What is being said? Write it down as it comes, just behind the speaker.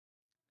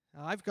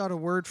I've got a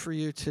word for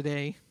you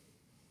today.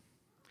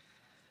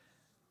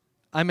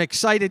 I'm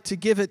excited to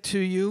give it to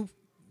you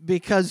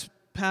because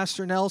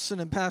Pastor Nelson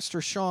and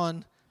Pastor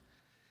Sean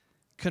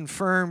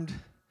confirmed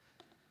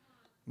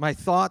my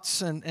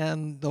thoughts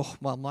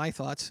my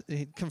thoughts.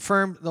 He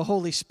confirmed the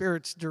Holy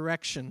Spirit's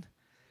direction.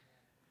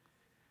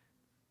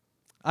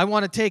 I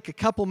want to take a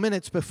couple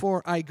minutes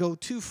before I go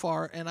too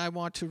far, and I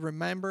want to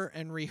remember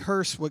and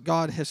rehearse what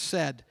God has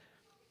said.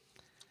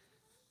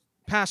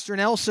 Pastor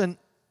Nelson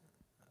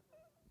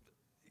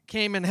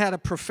came and had a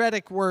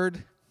prophetic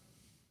word,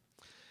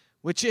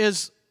 which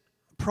is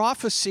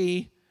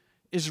prophecy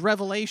is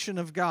revelation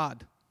of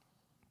God.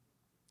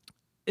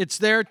 It's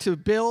there to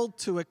build,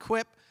 to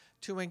equip,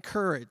 to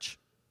encourage.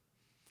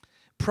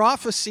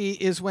 Prophecy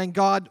is when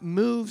God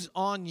moves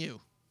on you.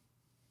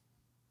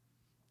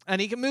 And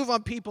he can move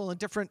on people in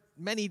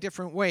many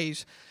different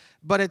ways.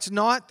 But it's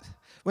not,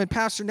 when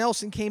Pastor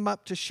Nelson came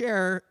up to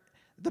share,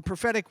 the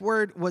prophetic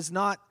word was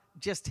not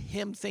just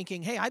him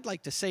thinking, hey, I'd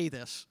like to say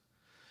this.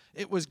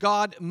 It was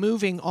God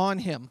moving on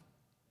him.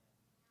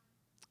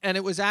 And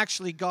it was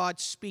actually God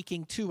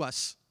speaking to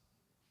us.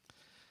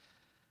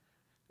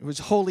 It was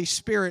Holy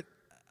Spirit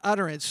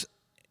utterance.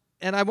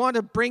 And I want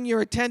to bring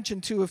your attention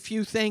to a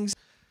few things.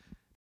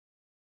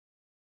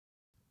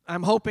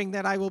 I'm hoping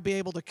that I will be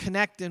able to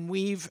connect and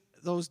weave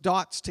those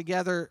dots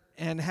together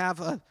and have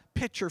a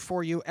picture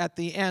for you at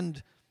the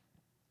end.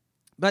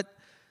 But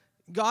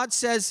God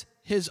says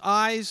his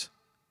eyes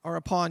are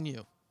upon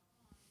you.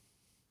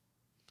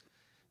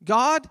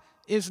 God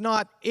is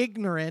not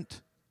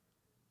ignorant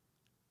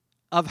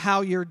of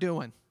how you're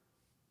doing.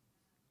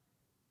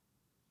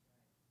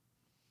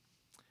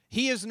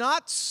 He is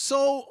not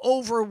so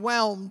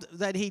overwhelmed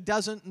that he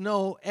doesn't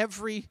know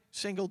every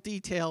single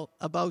detail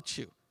about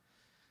you.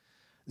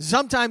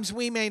 Sometimes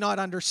we may not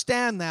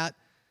understand that,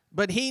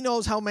 but he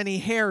knows how many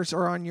hairs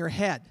are on your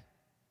head.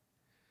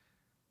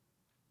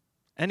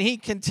 And he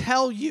can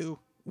tell you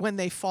when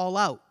they fall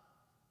out.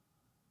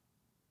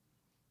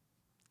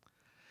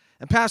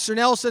 And Pastor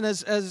Nelson,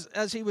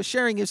 as he was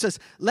sharing, he says,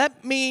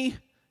 let me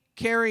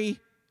carry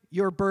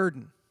your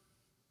burden.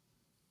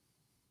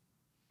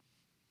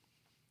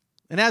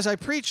 And as I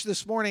preach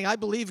this morning, I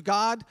believe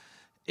God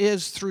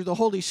is, through the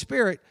Holy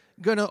Spirit,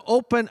 going to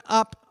open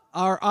up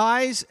our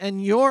eyes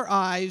and your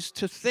eyes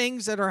to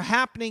things that are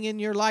happening in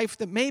your life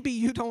that maybe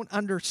you don't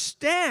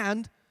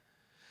understand,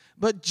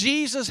 but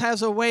Jesus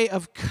has a way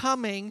of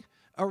coming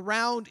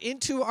around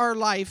into our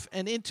life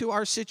and into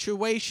our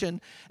situation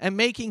and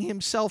making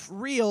himself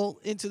real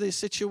into this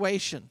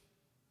situation.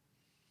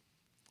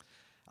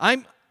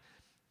 I'm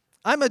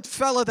a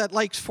fellow that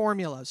likes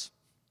formulas.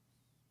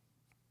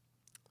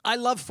 I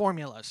love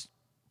formulas.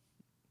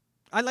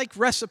 I like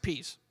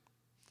recipes.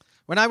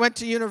 When I went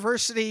to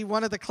university,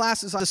 one of the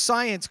classes, a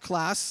science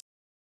class,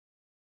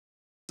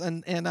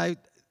 and I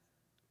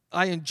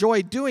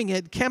enjoyed doing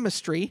it,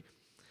 chemistry,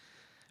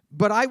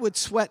 but I would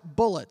sweat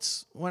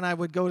bullets when I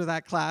would go to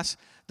that class.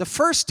 The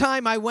first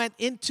time I went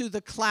into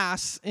the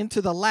class,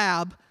 into the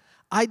lab,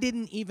 I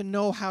didn't even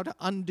know how to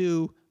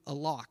undo a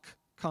lock,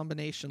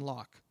 combination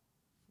lock.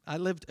 I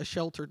lived a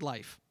sheltered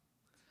life.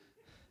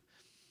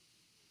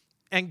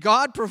 And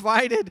God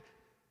provided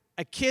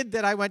a kid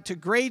that I went to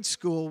grade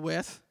school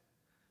with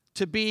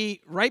to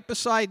be right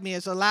beside me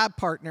as a lab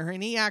partner,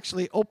 and he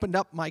actually opened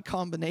up my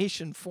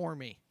combination for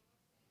me.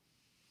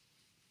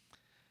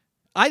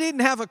 I didn't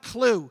have a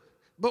clue,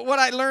 but what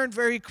I learned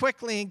very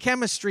quickly in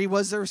chemistry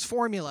was there's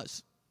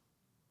formulas.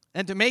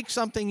 And to make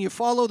something, you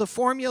follow the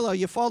formula,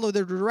 you follow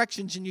the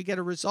directions, and you get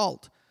a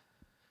result.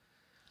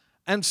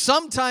 And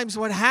sometimes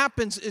what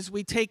happens is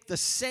we take the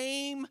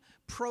same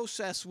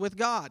process with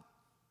God,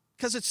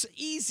 because it's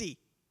easy.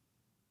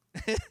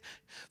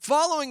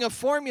 Following a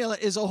formula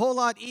is a whole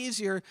lot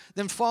easier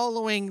than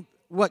following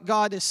what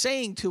God is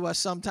saying to us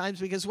sometimes,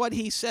 because what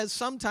he says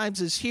sometimes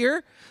is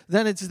here,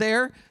 then it's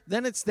there,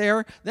 then it's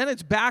there, then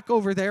it's back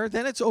over there,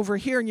 then it's over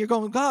here, and you're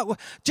going, God,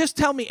 just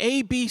tell me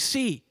A, B,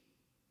 C.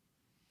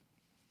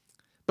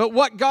 But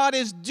what God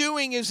is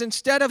doing is,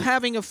 instead of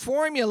having a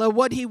formula,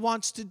 what he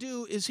wants to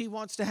do is he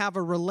wants to have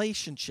a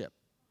relationship.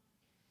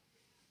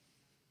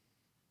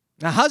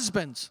 Now,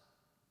 husbands,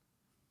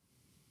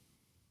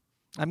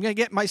 I'm going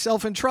to get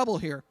myself in trouble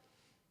here.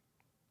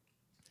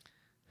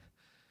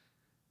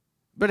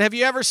 But have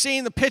you ever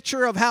seen the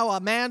picture of how a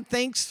man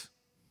thinks?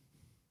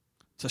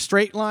 It's a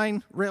straight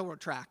line railroad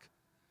track.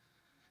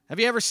 Have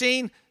you ever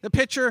seen the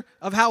picture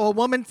of how a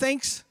woman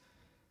thinks?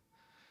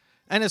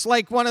 And it's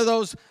like one of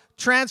those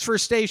transfer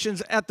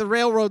stations at the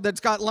railroad that's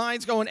got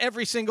lines going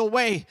every single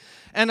way.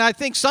 And I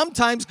think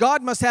sometimes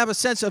God must have a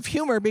sense of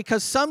humor,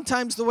 because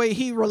sometimes the way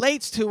he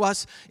relates to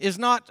us is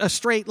not a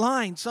straight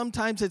line.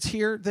 Sometimes it's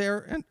here,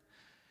 there,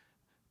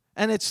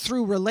 and it's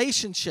through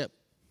relationship.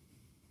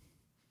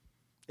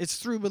 It's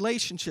through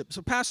relationship.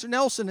 So Pastor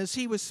Nelson, as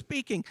he was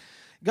speaking,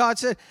 God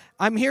said,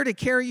 I'm here to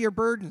carry your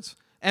burdens.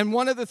 And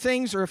one of the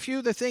things, or a few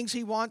of the things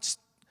he wants,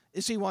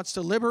 is he wants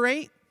to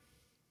liberate.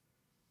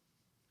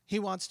 He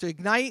wants to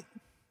ignite.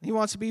 He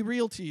wants to be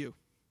real to you.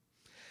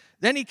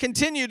 Then he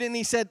continued and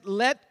he said,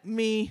 let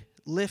me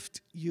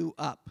lift you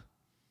up.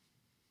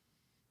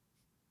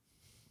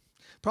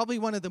 Probably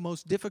one of the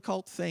most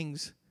difficult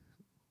things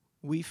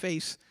we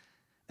face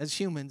as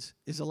humans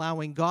is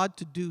allowing God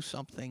to do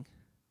something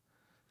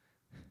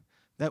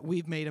that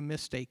we've made a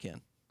mistake in.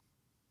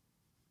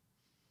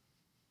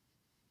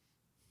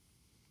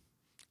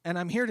 And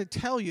I'm here to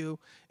tell you,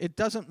 it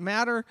doesn't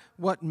matter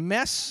what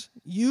mess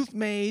you've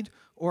made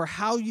or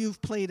how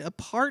you've played a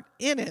part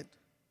in it.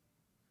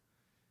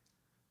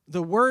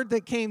 The word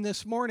that came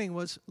this morning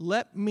was,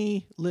 let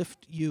me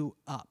lift you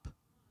up.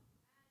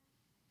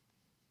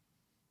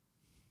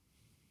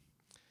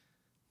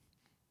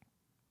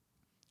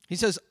 He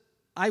says,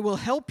 I will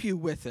help you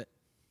with it.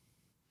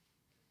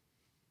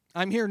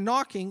 I'm here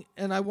knocking,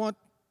 and I want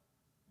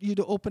you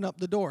to open up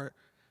the door.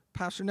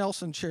 Pastor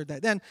Nelson shared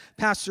that. Then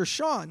Pastor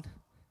Sean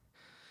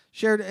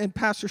shared, and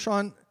Pastor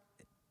Sean,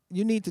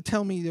 you need to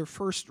tell me your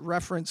first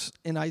reference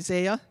in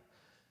Isaiah.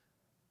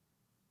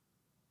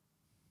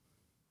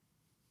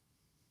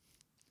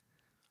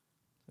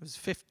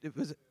 It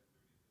was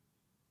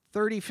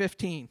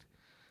 30:15,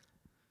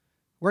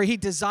 where he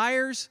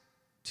desires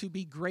to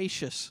be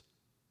gracious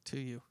to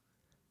you.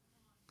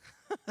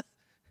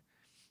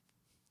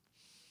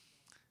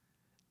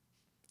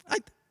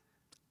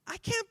 I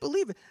can't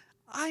believe it.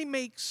 I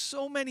make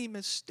so many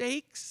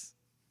mistakes.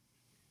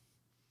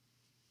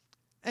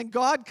 And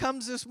God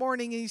comes this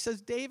morning and he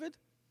says, David,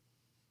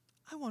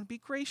 I want to be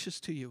gracious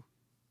to you.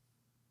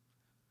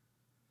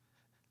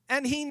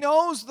 And he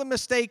knows the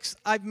mistakes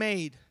I've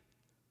made.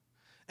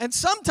 And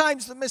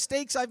sometimes the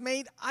mistakes I've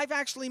made, I've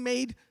actually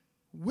made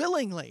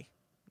willingly.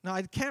 Now,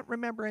 I can't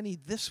remember any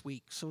this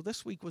week, so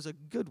this week was a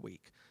good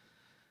week.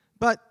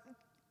 But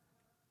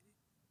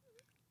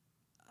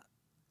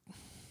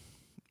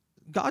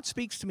God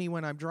speaks to me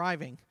when I'm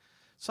driving.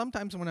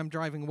 Sometimes when I'm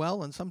driving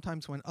well, and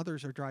sometimes when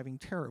others are driving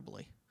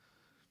terribly.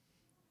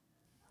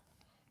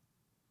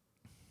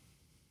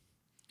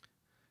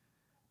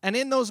 And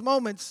in those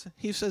moments,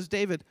 he says,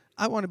 David,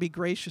 I want to be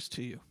gracious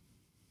to you.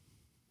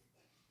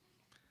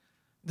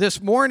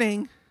 This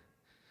morning,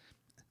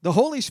 the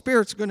Holy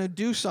Spirit's going to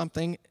do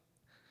something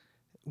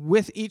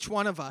with each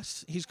one of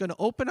us. He's going to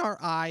open our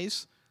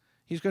eyes.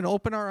 He's going to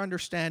open our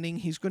understanding.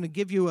 He's going to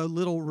give you a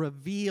little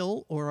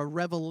reveal or a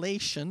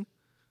revelation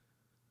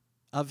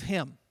of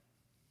him.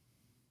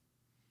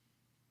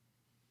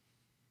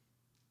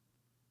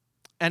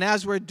 And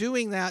as we're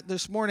doing that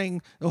this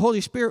morning, the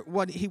Holy Spirit,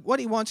 what he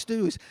wants to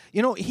do is,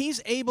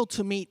 he's able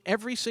to meet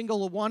every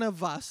single one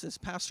of us, as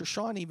Pastor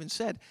Sean even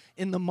said,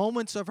 in the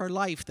moments of our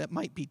life that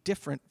might be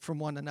different from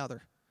one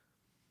another.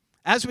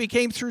 As we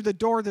came through the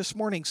door this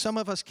morning, some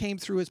of us came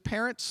through as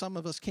parents, some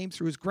of us came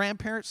through as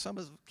grandparents, some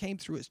of us came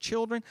through as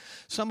children,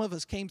 some of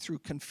us came through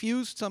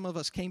confused, some of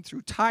us came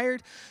through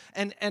tired,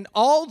 and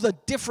all the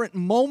different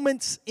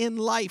moments in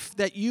life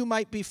that you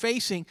might be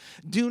facing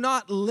do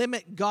not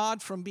limit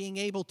God from being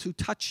able to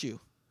touch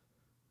you.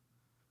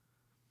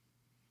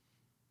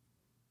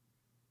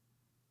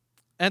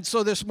 And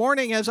so this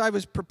morning, as I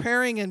was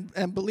preparing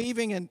and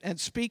believing and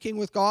speaking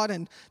with God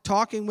and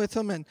talking with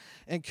him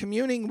and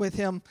communing with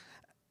him,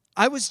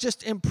 I was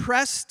just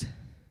impressed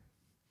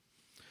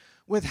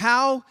with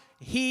how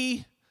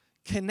he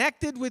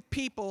connected with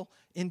people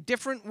in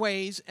different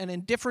ways and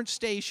in different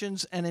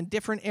stations and in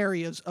different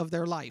areas of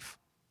their life.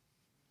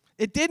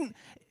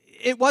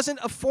 It wasn't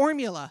a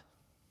formula.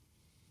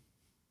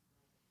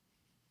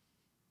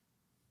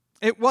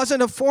 It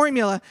wasn't a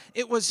formula.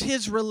 It was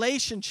his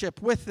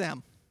relationship with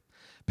them.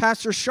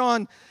 Pastor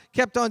Sean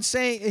kept on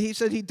saying, he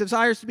said he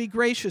desires to be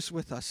gracious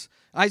with us.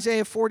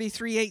 Isaiah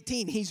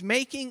 43:18, he's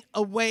making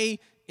a way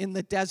in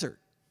the desert.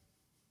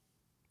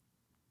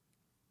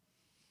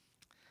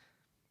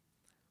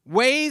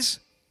 Ways,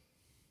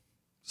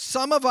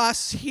 some of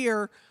us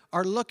here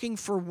are looking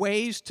for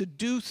ways to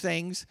do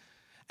things,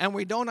 and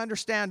we don't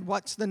understand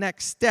what's the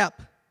next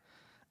step.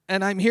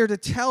 And I'm here to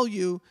tell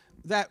you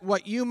that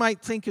what you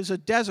might think is a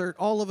desert,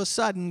 all of a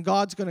sudden,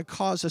 God's going to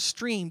cause a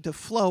stream to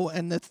flow,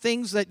 and the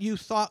things that you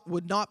thought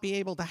would not be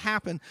able to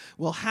happen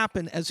will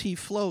happen as he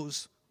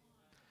flows.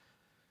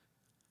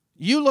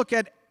 You look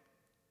at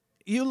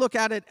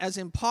it as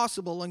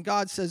impossible, and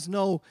God says,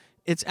 no,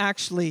 it's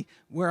actually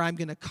where I'm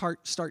going to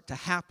start to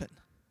happen.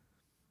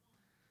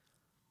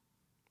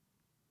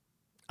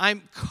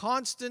 I'm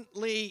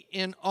constantly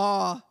in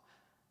awe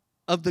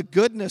of the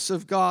goodness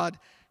of God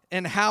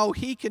and how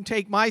he can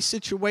take my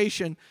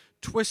situation,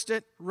 twist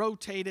it,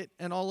 rotate it,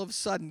 and all of a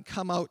sudden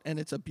come out, and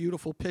it's a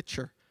beautiful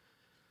picture.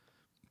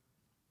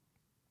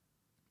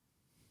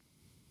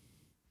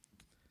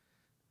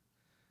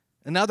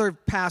 Another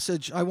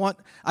passage, I want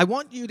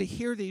you to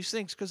hear these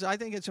things because I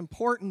think it's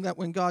important that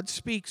when God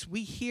speaks,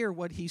 we hear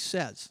what he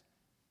says.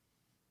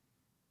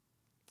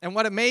 And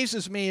what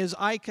amazes me is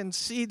I can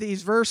see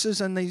these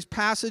verses and these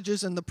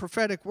passages and the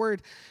prophetic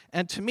word,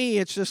 and to me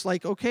it's just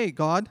like, okay,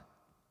 God,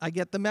 I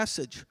get the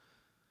message.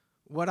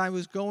 What I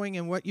was going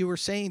and what you were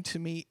saying to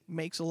me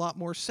makes a lot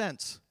more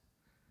sense.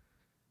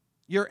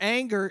 Your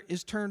anger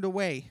is turned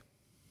away.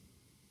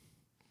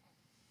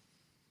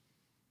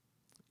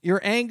 Your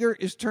anger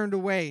is turned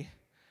away.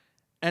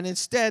 And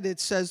instead it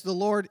says, the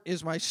Lord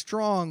is my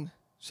strong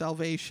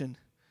salvation,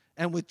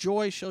 and with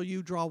joy shall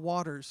you draw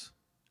waters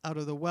out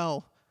of the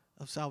well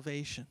of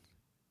salvation.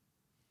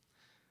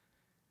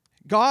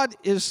 God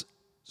is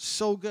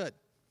so good.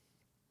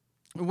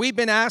 We've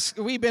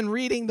been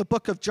reading the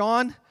book of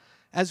John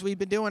as we've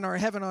been doing our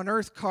Heaven on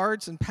Earth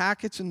cards and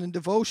packets and the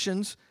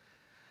devotions.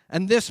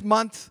 And this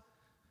month,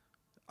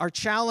 our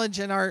challenge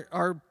and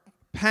our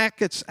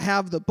packets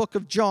have the book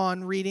of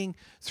John, reading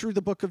through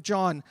the book of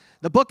John.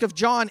 The book of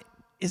John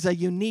is a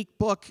unique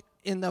book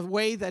in the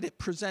way that it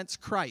presents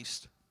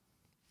Christ.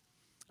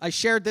 I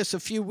shared this a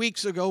few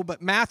weeks ago,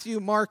 but Matthew,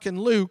 Mark, and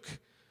Luke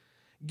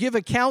give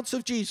accounts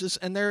of Jesus,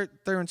 and they're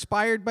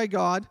inspired by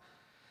God.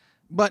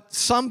 But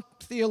some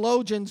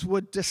theologians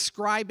would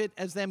describe it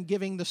as them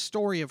giving the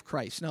story of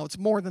Christ. Now, it's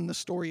more than the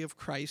story of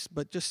Christ,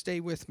 but just stay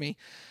with me.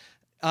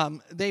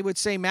 They would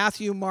say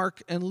Matthew,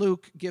 Mark, and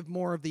Luke give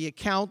more of the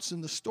accounts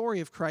and the story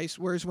of Christ,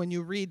 whereas when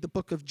you read the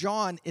book of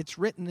John, it's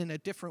written in a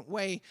different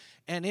way,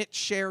 and it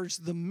shares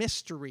the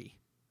mystery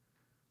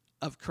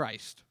of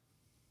Christ.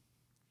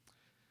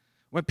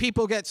 When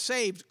people get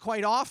saved,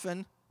 quite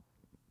often,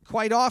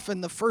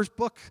 the first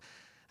book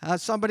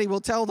somebody will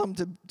tell them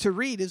to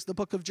read is the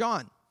book of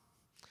John.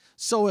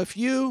 So if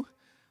you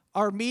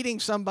are meeting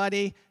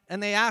somebody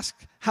and they ask,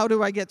 how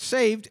do I get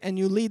saved? And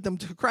you lead them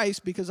to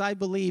Christ, because I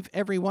believe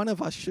every one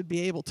of us should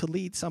be able to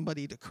lead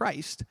somebody to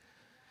Christ.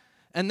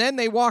 And then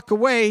they walk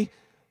away,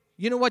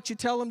 you know what you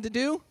tell them to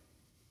do?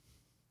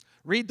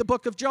 Read the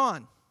book of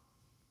John.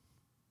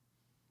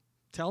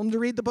 Tell them to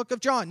read the book of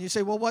John. You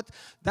say, well, what?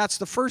 That's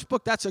the first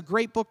book. That's a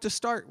great book to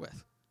start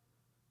with.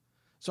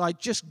 So I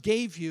just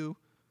gave you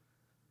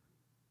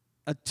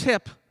a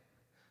tip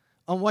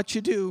on what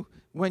you do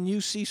when you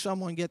see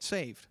someone get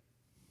saved.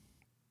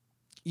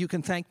 You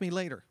can thank me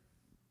later.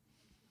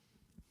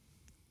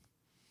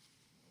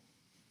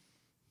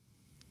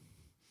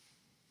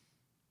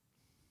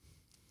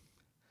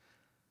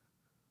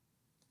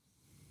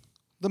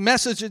 The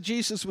message that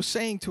Jesus was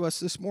saying to us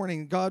this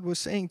morning, God was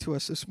saying to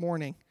us this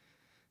morning,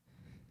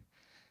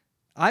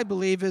 I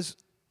believe is,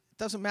 it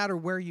doesn't matter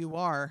where you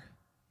are,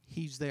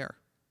 He's there.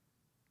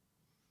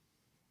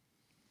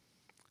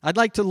 I'd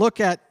like to look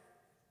at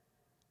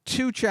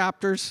 2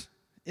 chapters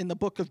in the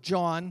book of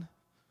John,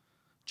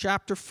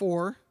 chapter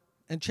 4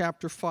 and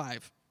chapter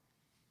 5.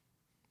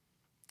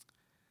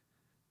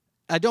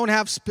 I don't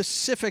have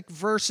specific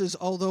verses,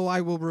 although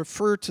I will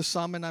refer to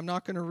some, and I'm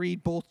not going to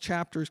read both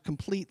chapters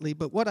completely,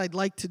 but what I'd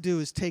like to do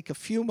is take a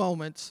few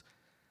moments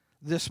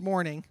this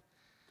morning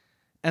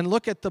and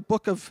look at the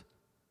book of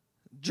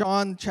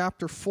John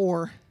chapter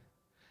 4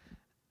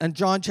 and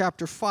John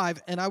chapter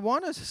 5, and I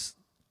want us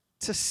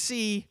to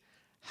see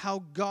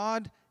how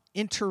God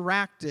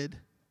interacted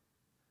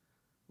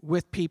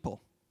with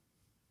people.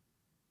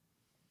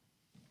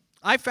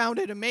 I found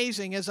it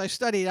amazing as I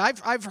studied.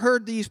 I've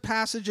heard these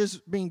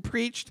passages being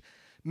preached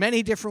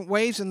many different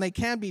ways, and they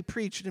can be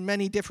preached in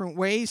many different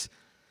ways.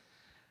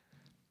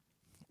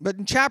 But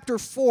in chapter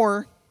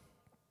 4,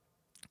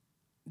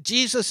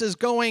 Jesus is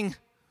going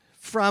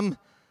from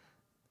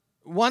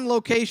one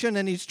location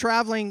and he's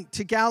traveling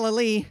to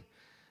Galilee,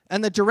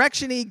 and the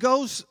direction he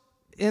goes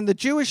in the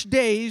Jewish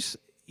days,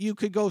 you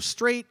could go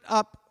straight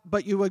up,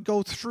 but you would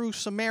go through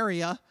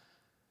Samaria.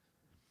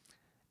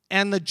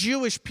 And the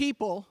Jewish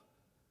people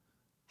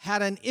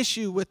had an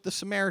issue with the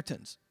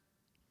Samaritans.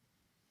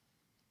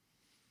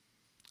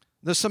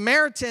 The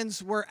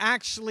Samaritans were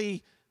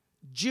actually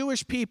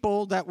Jewish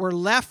people that were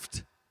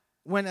left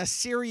when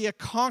Assyria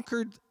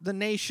conquered the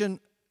nation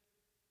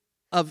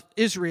of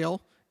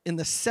Israel in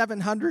the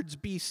 700s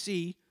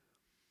BC.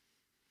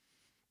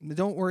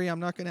 Don't worry,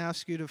 I'm not going to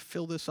ask you to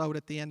fill this out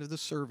at the end of the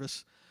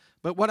service.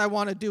 But what I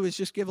want to do is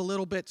just give a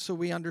little bit so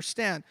we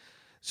understand.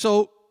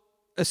 So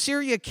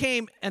Assyria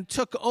came and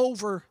took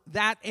over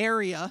that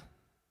area,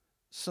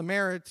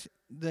 Samaria,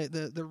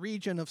 the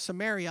region of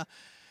Samaria,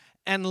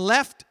 and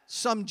left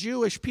some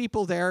Jewish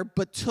people there,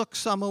 but took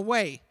some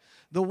away.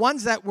 The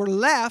ones that were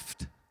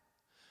left,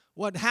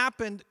 what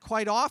happened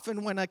quite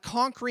often when a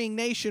conquering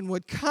nation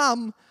would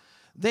come,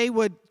 they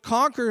would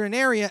conquer an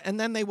area and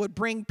then they would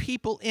bring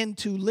people in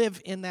to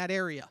live in that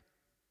area.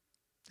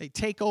 They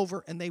take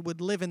over and they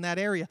would live in that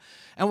area.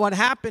 And what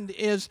happened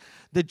is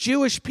the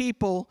Jewish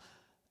people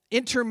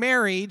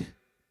intermarried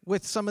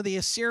with some of the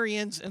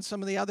Assyrians and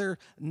some of the other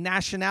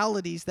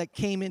nationalities that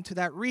came into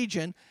that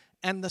region,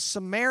 and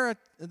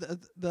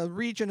the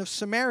region of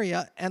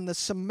Samaria and the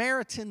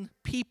Samaritan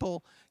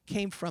people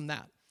came from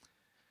that.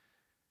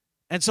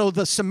 And so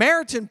the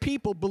Samaritan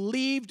people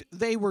believed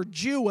they were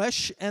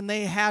Jewish and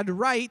they had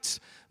rights,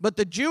 but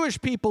the Jewish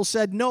people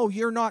said, no,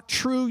 you're not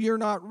true, you're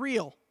not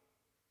real.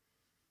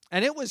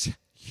 And it was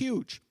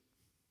huge.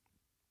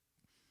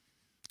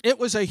 It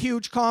was a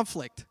huge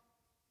conflict.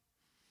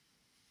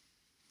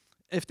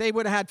 If they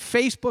would have had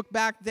Facebook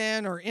back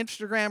then or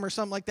Instagram or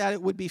something like that,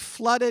 it would be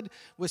flooded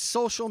with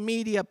social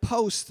media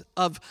posts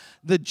of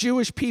the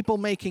Jewish people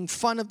making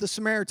fun of the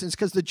Samaritans.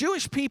 Because the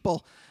Jewish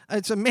people,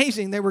 it's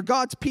amazing, they were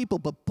God's people,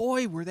 but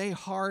boy, were they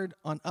hard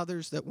on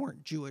others that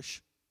weren't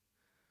Jewish.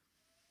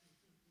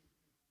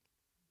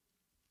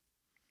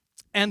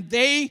 And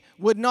they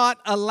would not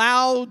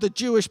allow the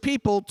Jewish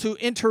people to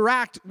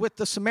interact with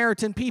the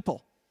Samaritan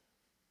people.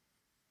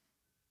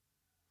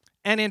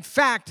 And in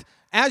fact,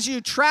 as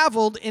you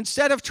traveled,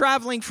 instead of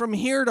traveling from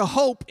here to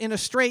Hope in a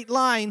straight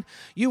line,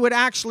 you would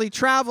actually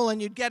travel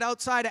and you'd get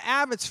outside of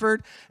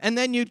Abbotsford, and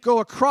then you'd go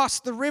across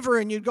the river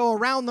and you'd go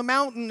around the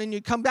mountain and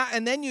you'd come back,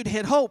 and then you'd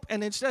hit Hope.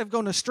 And instead of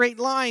going a straight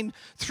line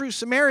through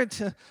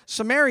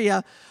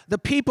Samaria, the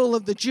people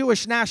of the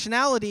Jewish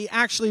nationality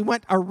actually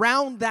went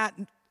around that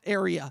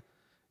area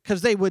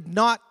because they would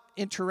not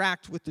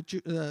interact with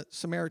the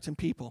Samaritan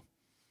people.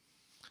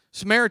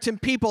 Samaritan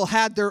people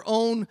had their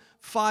own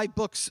 5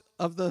 books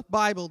of the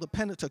Bible, the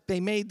Pentateuch. They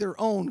made their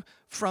own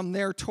from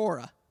their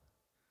Torah,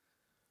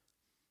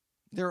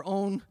 their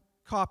own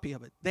copy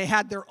of it. They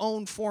had their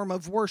own form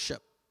of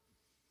worship.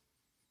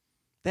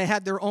 They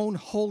had their own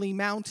holy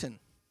mountain.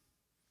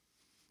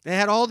 They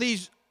had all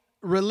these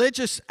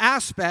religious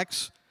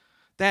aspects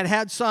that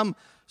had some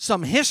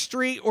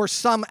history or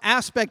some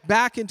aspect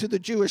back into the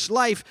Jewish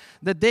life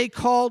that they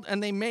called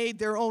and they made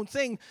their own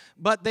thing,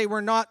 but they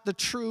were not the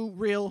true,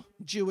 real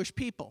Jewish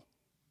people.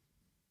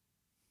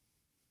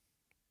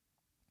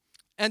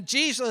 And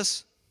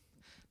Jesus,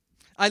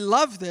 I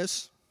love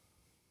this,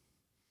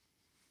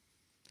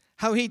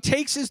 how he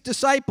takes his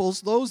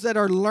disciples, those that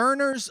are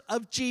learners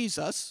of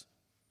Jesus,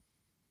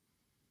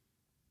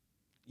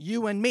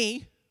 you and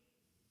me,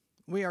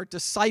 we are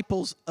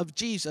disciples of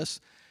Jesus,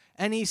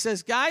 and he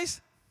says,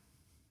 guys,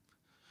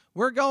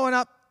 we're going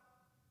up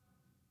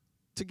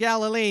to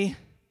Galilee,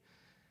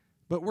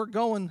 but we're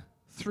going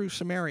through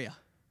Samaria.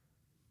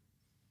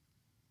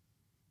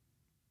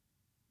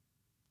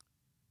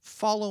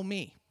 Follow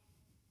me.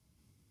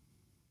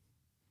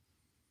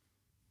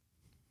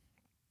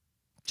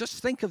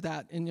 Just think of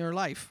that in your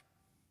life.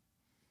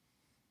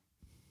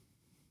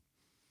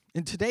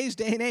 In today's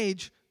day and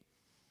age,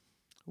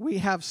 we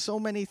have so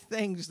many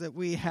things that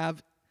we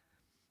have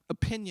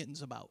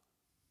opinions about.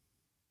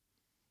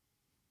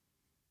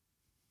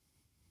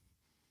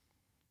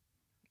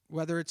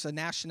 Whether it's a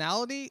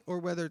nationality or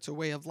whether it's a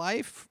way of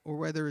life or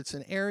whether it's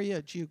an area,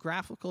 a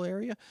geographical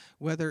area,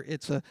 whether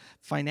it's a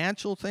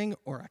financial thing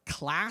or a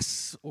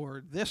class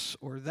or this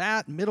or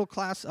that, middle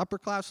class, upper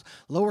class,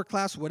 lower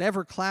class,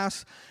 whatever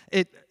class,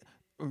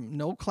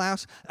 no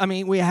class. I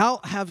mean, we all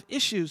have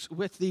issues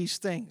with these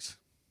things.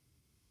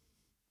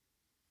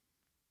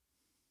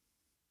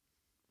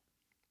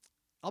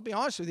 I'll be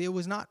honest with you, it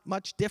was not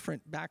much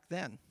different back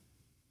then.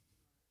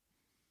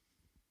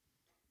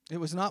 It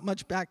was not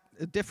much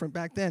different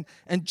back then.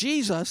 And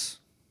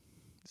Jesus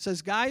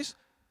says, guys,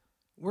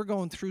 we're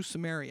going through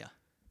Samaria.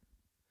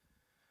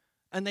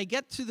 And they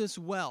get to this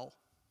well.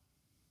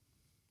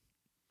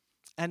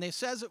 And it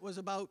says it was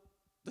about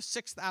the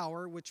 6th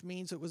hour, which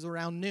means it was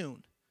around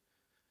noon.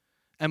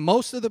 And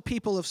most of the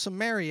people of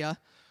Samaria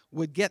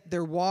would get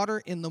their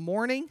water in the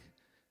morning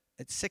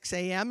at 6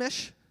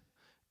 a.m.-ish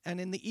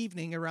and in the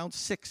evening around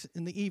 6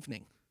 in the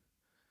evening.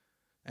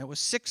 And it was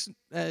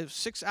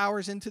 6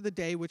 hours into the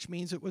day, which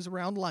means it was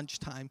around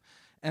lunchtime,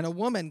 and a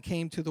woman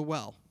came to the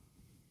well.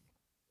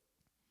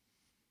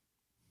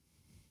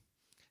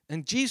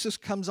 And Jesus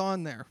comes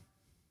on there.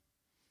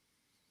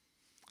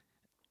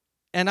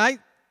 And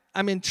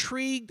I'm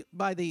intrigued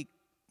by the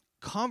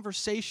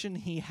conversation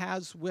he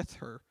has with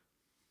her,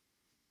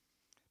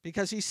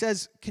 because he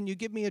says, "Can you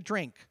give me a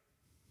drink?"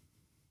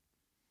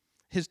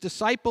 His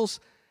disciples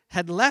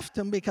had left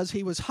him because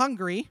he was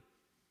hungry.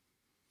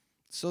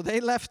 So they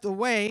left the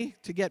way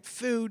to get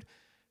food,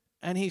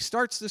 and he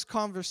starts this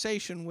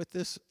conversation with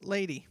this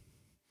lady.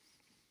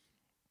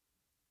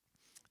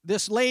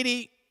 This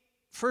lady,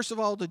 first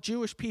of all, the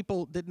Jewish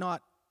people did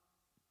not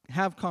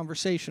have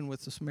conversation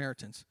with the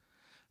Samaritans.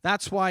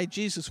 That's why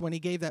Jesus, when he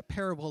gave that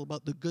parable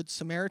about the Good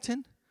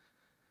Samaritan,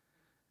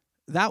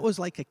 that was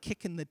like a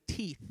kick in the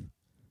teeth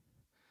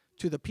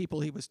to the people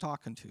he was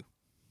talking to.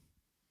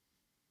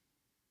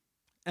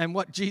 And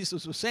what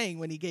Jesus was saying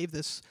when he gave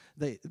this,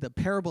 the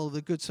parable of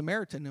the Good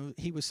Samaritan,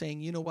 he was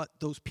saying, you know what,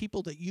 those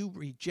people that you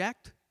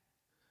reject,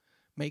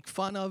 make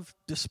fun of,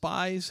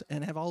 despise,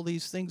 and have all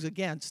these things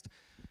against,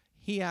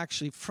 he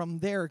actually, from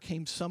there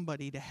came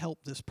somebody to help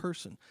this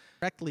person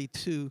directly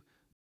to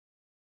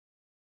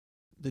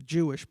the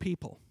Jewish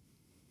people.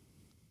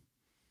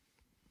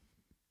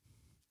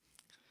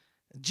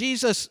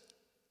 Jesus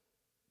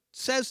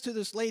says to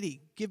this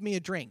lady, "Give me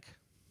a drink."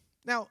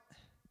 Now,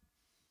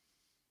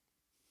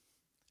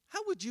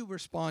 how would you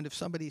respond if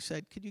somebody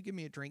said, "Could you give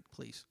me a drink,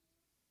 please?"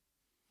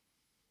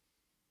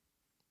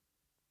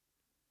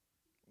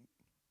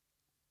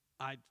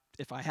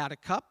 If I had a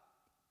cup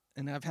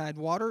and I've had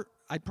water,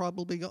 I'd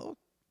probably go,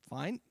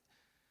 "Fine."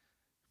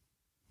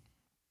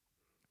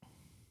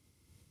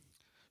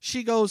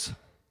 She goes,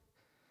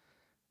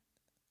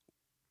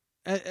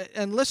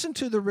 and listen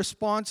to the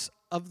response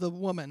of the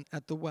woman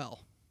at the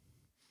well.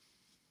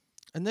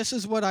 And this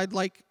is what I'd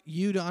like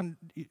you to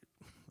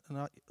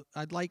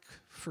I'd like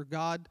for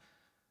God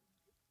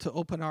to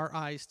open our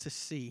eyes to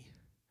see.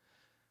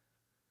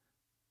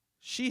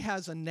 She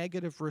has a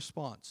negative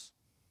response.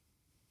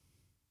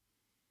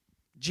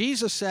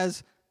 Jesus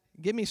says,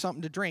 give me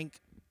something to drink.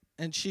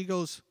 And she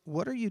goes,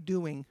 what are you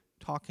doing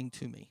talking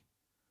to me?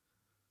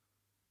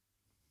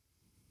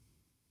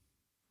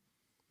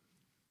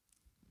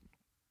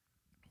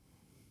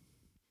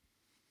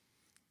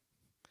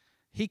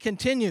 He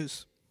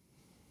continues.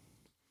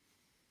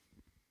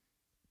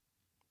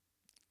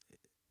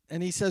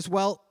 And he says,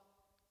 well,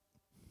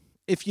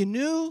 if you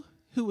knew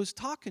who was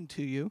talking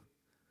to you,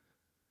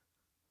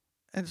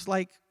 and it's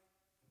like,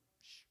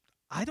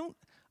 I don't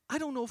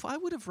know if I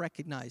would have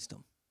recognized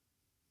him.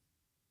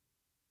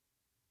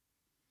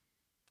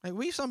 Like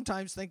we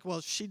sometimes think,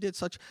 well, she did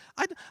such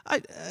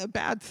a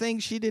bad thing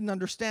she didn't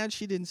understand,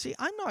 she didn't see.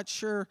 I'm not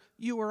sure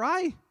you or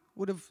I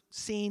would have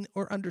seen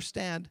or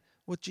understand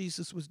what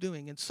Jesus was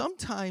doing. And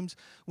sometimes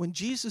when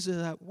Jesus is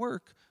at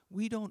work,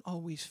 we don't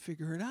always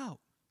figure it out.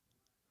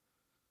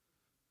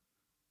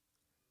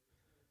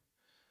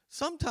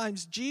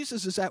 Sometimes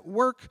Jesus is at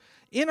work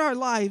in our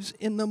lives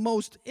in the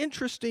most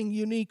interesting,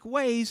 unique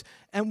ways.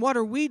 And what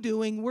are we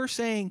doing? We're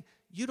saying,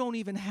 you don't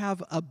even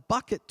have a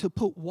bucket to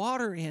put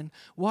water in.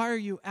 Why are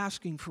you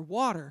asking for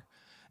water?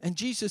 And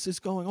Jesus is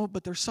going, oh,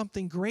 but there's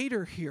something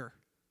greater here.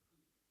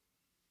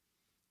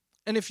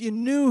 And if you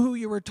knew who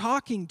you were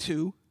talking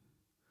to,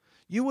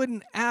 you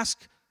wouldn't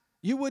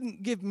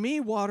give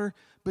me water,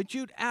 but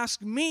you'd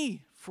ask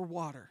me for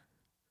water.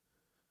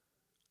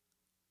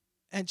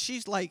 And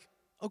she's like,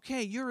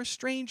 okay, you're a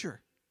stranger.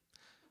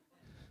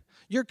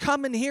 You're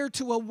coming here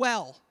to a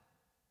well.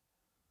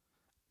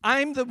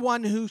 I'm the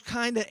one who's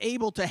kind of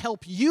able to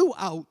help you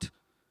out.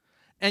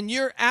 And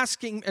you're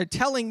asking or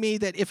telling me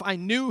that if I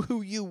knew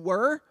who you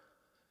were.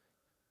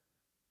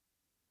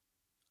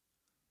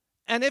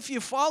 And if you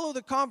follow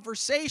the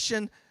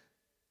conversation,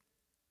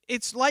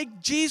 it's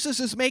like Jesus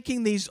is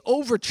making these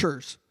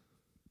overtures.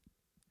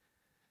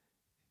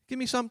 Give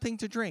me something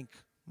to drink.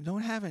 We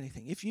don't have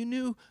anything. If you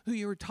knew who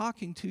you were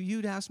talking to,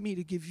 you'd ask me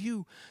to give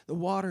you the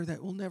water that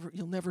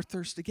you'll never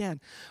thirst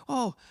again.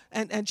 Oh,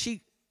 and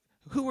she,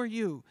 who are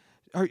you?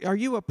 Are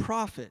you a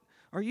prophet?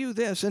 Are you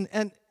this?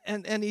 And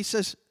he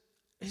says,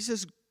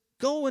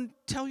 go and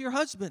tell your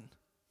husband.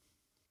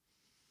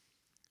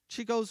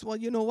 She goes, well,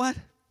 you know what?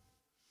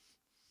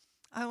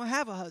 I don't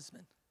have a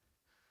husband.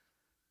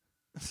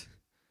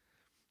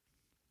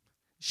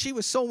 She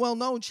was so well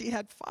known, she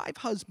had 5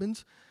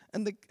 husbands.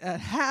 And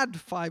had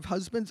 5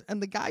 husbands,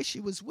 and the guy she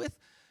was with,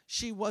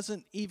 she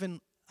wasn't even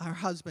her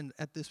husband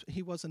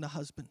he wasn't a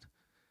husband.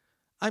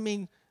 I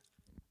mean,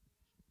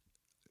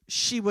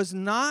 she was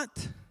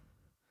not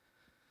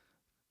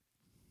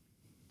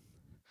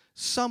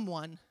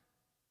someone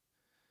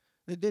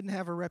that didn't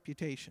have a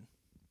reputation.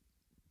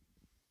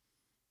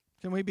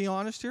 Can we be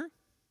honest here?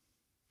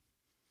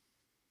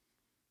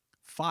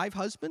 5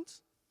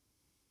 husbands?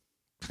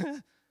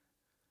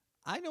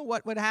 I know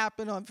what would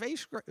happen on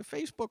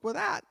Facebook with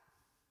that.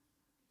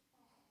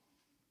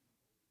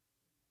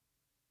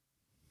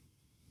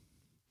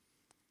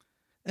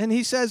 And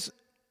he says,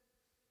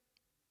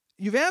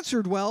 you've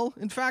answered well.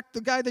 In fact,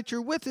 the guy that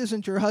you're with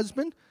isn't your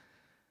husband.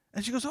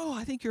 And she goes, oh,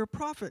 I think you're a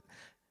prophet.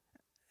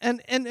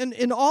 And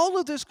in all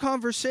of this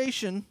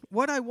conversation,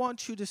 what I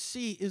want you to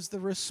see is the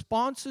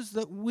responses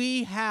that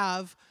we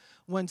have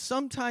when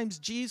sometimes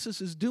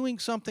Jesus is doing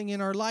something in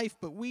our life,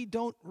 but we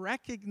don't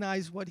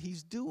recognize what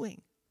he's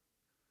doing.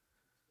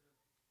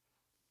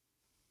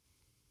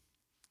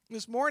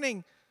 This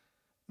morning,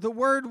 the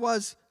word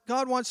was,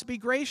 God wants to be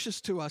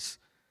gracious to us.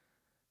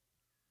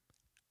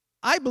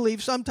 I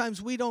believe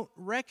sometimes we don't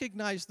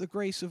recognize the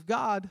grace of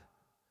God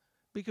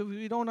because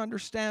we don't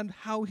understand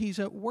how he's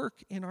at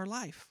work in our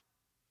life.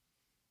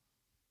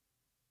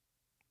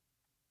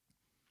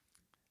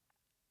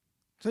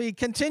 So he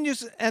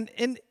continues, and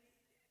in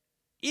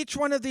each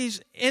one of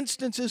these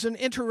instances and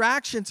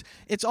interactions,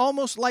 it's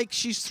almost like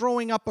she's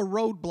throwing up a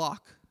roadblock.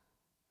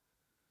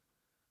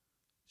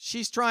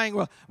 She's trying,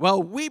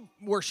 well, we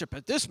worship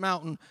at this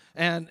mountain,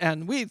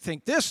 and we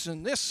think this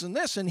and this and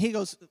this. And he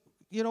goes,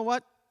 you know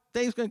what?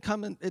 Day's going to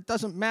come, and it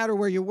doesn't matter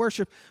where you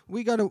worship.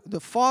 The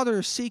Father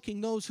is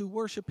seeking those who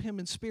worship him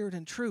in spirit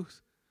and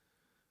truth.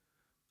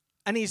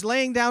 And he's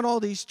laying down all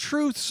these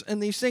truths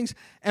and these things.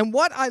 And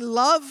what I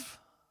love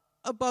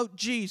about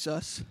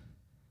Jesus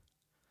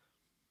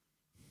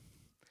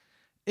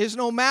is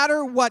no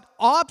matter what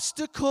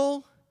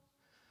obstacle,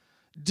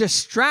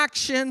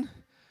 distraction,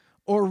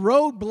 or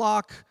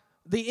roadblock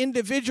the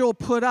individual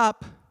put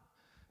up,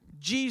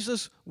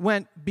 Jesus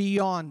went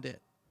beyond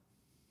it.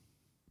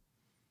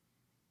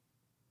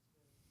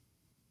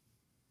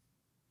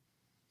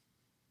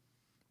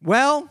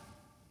 Well,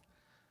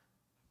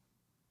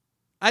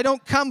 I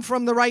don't come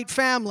from the right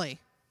family.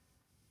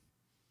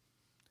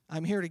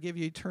 I'm here to give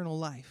you eternal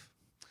life.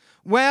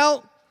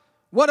 Well,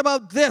 what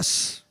about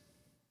this?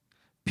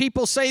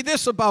 People say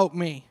this about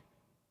me.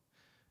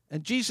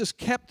 And Jesus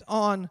kept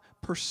on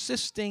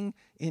persisting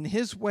in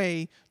his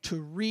way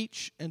to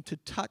reach and to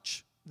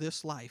touch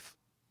this life.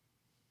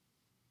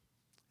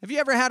 Have you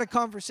ever had a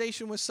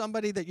conversation with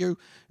somebody that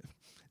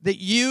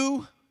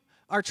you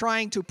are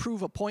trying to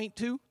prove a point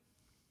to?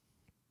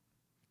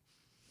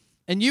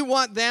 And you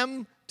want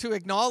them to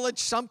acknowledge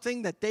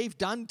something that they've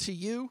done to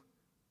you?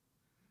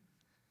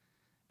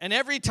 And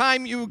every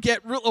time you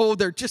get real,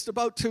 they're just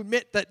about to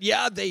admit that,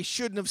 yeah, they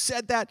shouldn't have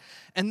said that.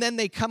 And then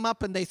they come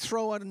up and they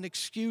throw out an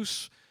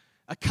excuse,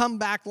 a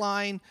comeback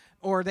line,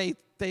 or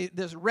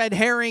there's red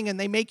herring and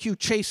they make you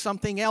chase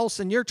something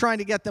else and you're trying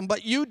to get them,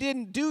 but you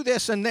didn't do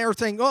this, and they're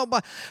thinking, well,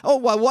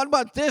 what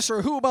about this,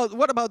 or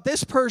what about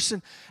this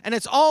person? And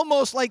it's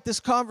almost like this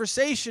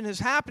conversation is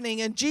happening,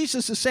 and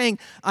Jesus is saying,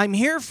 I'm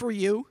here for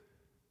you.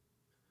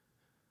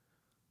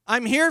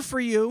 I'm here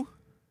for you.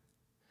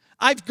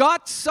 I've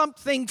got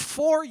something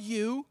for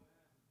you.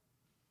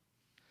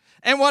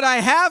 And what I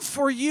have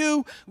for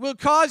you will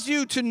cause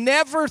you to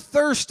never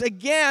thirst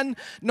again,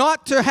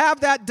 not to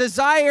have that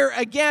desire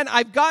again.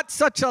 I've got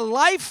such a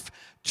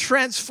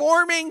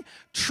life-transforming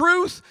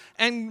truth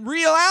and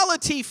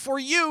reality for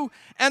you.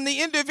 And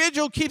the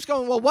individual keeps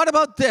going, well, what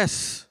about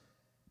this?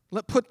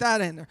 Let's put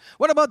that in there.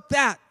 What about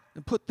that?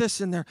 And put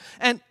this in there.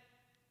 And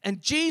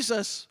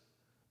Jesus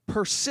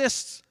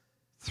persists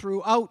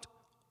throughout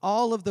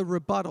all of the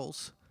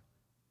rebuttals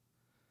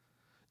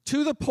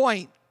to the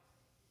point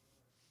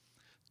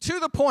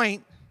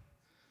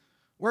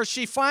where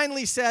she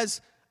finally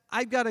says,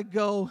 I've got to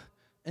go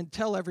and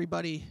tell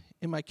everybody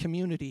in my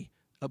community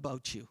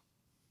about you.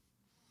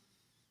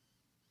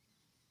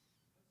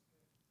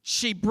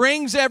 She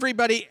brings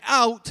everybody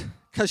out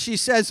because she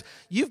says,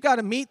 you've got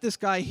to meet this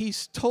guy.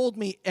 He's told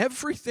me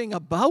everything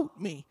about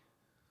me.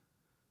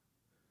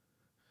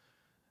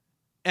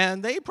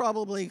 And they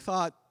probably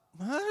thought,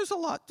 well, there's a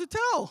lot to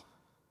tell.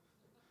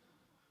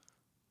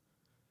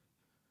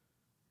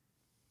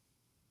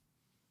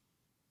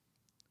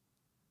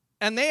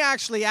 And they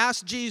actually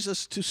asked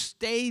Jesus to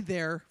stay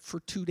there for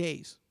 2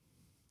 days.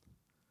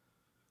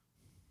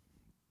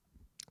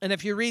 And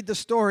if you read the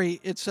story,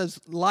 it says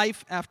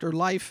life after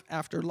life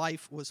after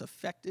life was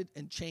affected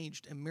and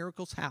changed, and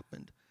miracles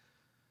happened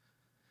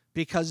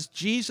because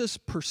Jesus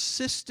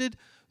persisted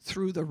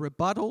through the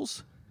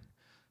rebuttals,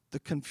 the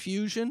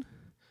confusion,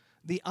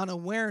 the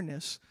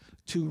unawareness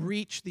to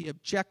reach the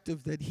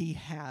objective that he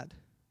had.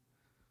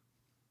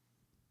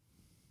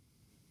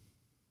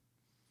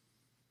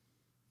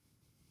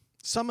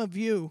 Some of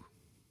you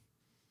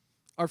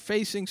are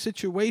facing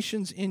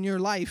situations in your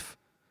life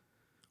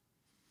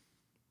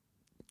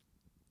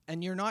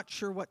and you're not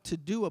sure what to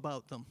do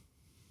about them.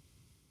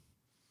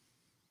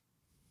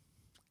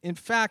 In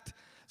fact,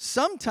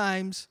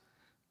 sometimes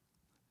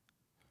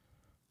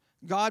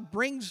God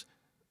brings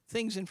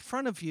things in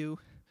front of you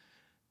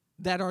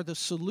that are the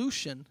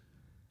solution,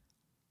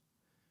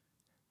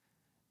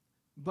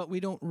 but we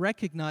don't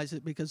recognize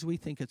it because we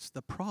think it's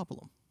the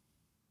problem.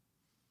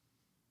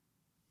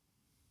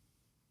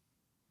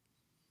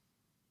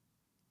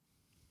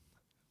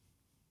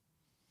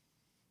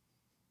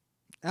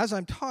 As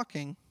I'm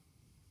talking,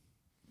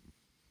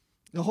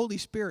 the Holy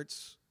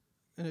Spirit's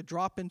going to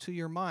drop into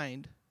your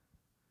mind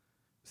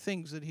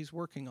things that he's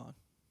working on.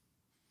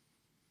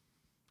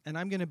 And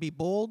I'm going to be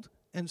bold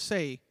and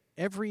say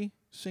every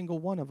single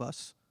one of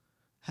us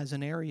has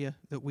an area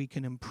that we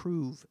can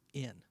improve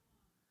in.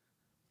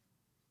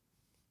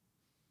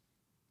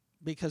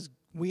 Because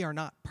we are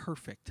not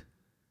perfect.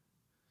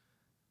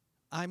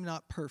 I'm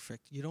not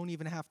perfect. You don't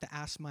even have to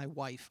ask my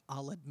wife.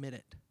 I'll admit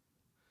it.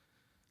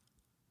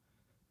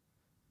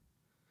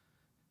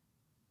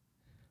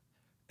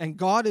 And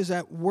God is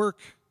at work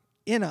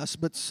in us,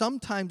 but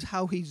sometimes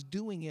how he's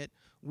doing it,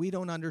 we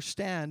don't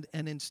understand.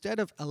 And instead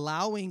of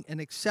allowing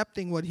and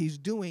accepting what he's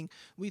doing,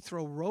 we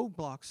throw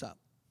roadblocks up.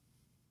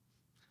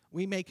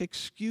 We make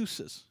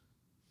excuses.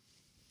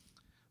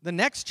 The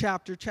next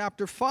chapter,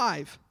 chapter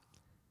 5,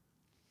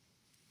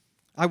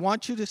 I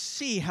want you to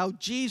see how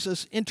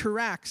Jesus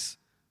interacts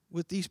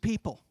with these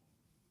people.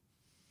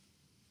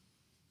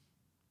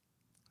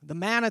 The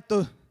man at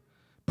the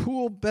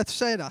pool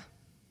Bethsaida,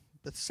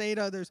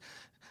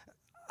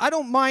 I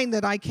don't mind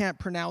that I can't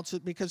pronounce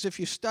it, because if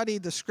you study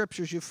the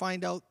scriptures, you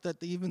find out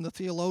that even the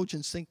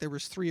theologians think there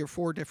was 3 or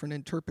 4 different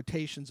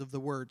interpretations of the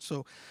word.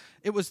 So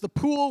it was the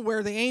pool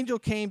where the angel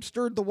came,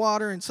 stirred the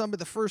water, and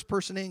the first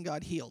person in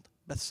got healed.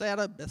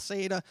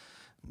 Bethsaida.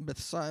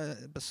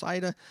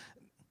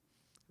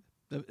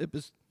 It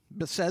was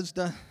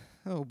Bethesda.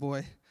 Oh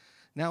boy.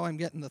 Now I'm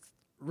getting the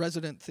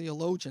resident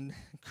theologian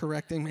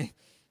correcting me.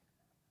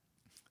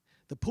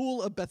 The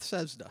pool of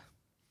Bethesda.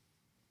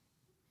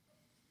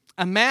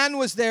 A man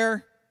was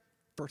there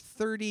for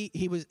 30,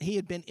 he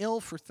had been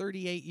ill for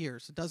 38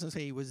 years. It doesn't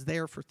say he was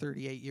there for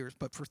 38 years,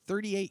 but for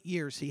 38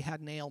 years he had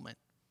an ailment.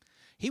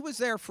 He was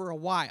there for a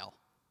while.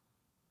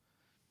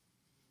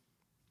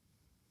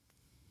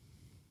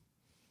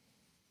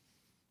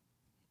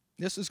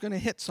 This is going to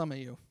hit some of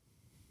you.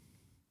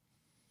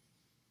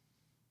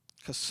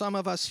 Because some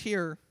of us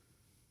here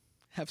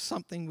have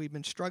something we've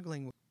been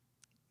struggling with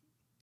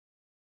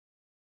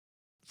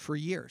for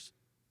years.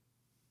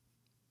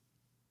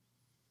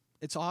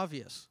 It's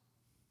obvious.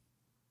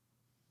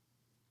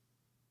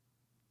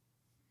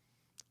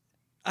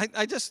 I'll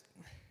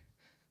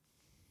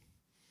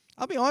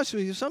be honest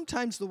with you,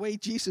 sometimes the way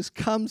Jesus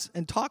comes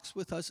and talks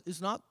with us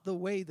is not the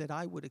way that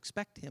I would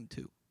expect him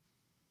to.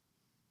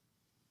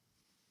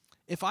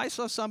 If I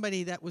saw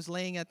somebody that was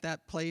laying at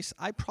that place,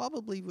 I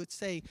probably would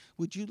say,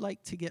 would you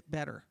like to get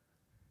better?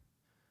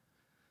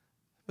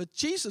 But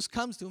Jesus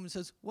comes to him and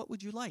says, what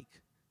would you like?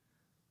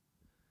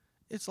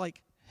 It's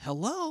like,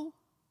 hello?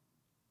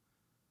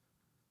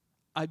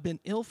 I've been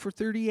ill for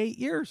 38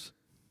 years.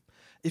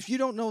 If you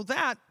don't know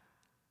that,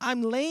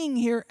 I'm laying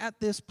here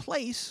at this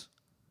place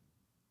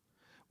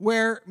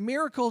where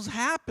miracles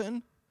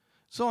happen,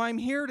 so I'm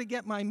here to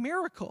get my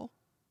miracle.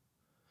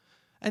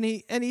 And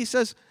he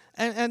says,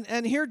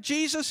 and here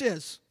Jesus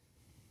is.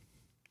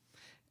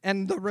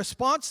 And the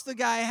response the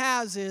guy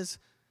has is,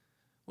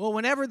 well,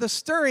 whenever the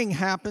stirring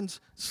happens,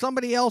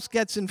 somebody else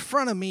gets in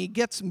front of me,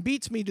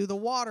 beats me to the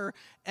water,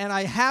 and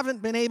I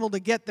haven't been able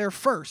to get there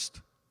first.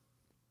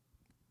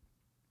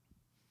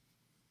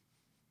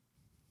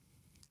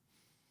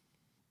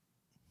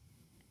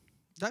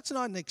 That's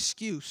not an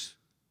excuse.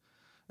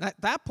 At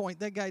that point,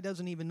 that guy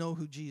doesn't even know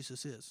who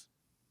Jesus is.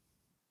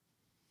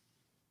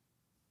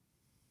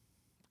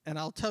 And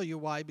I'll tell you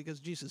why, because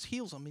Jesus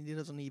heals him and he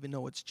doesn't even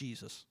know it's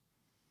Jesus.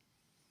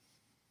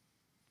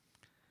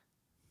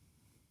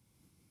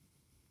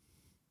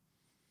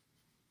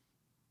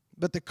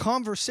 But the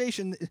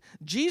conversation,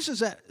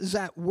 Jesus is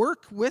at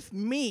work with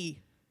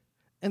me,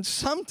 and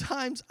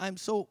sometimes I'm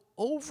so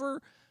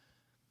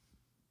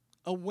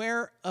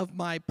aware of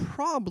my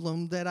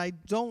problem that I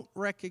don't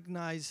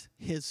recognize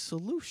his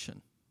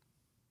solution.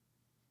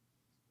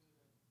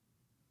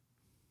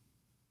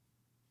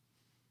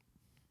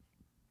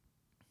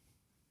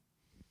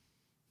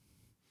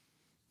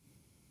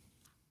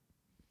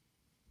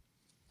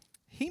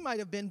 He might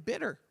have been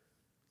bitter.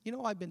 You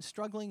know, I've been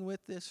struggling with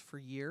this for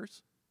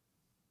years.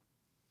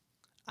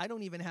 I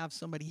don't even have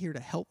somebody here to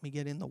help me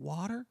get in the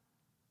water.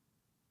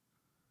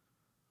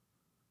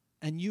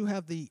 And you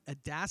have the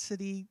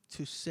audacity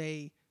to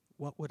say,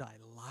 what would I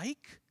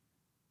like?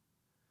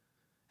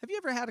 Have you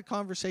ever had a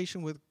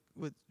conversation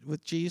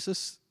with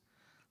Jesus?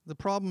 The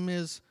problem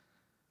is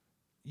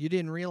you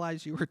didn't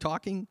realize you were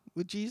talking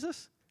with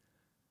Jesus.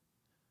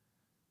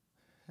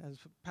 As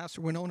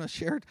Pastor Winona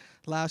shared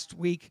last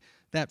week,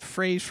 that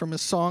phrase from a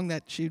song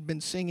that she'd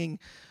been singing,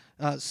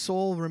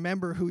 soul,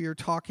 remember who you're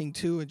talking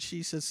to. And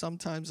she says,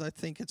 sometimes I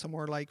think it's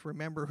more like,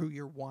 remember who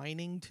you're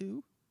whining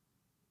to.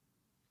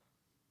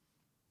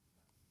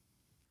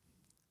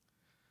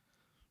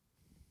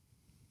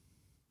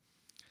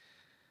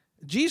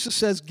 Jesus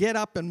says, get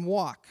up and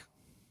walk.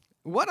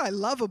 What I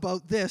love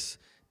about this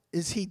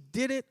is he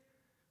did it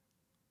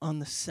on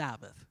the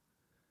Sabbath.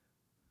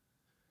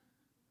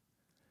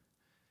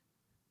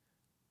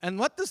 And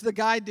what does the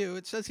guy do?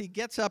 It says he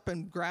gets up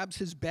and grabs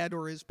his bed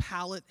or his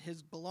pallet,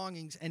 his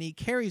belongings, and he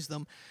carries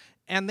them.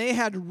 And they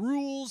had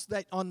rules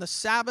that on the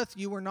Sabbath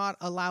you were not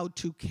allowed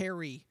to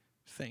carry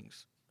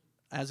things,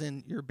 as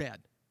in your bed.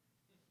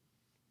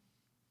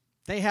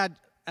 They had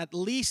at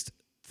least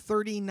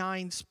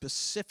 39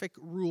 specific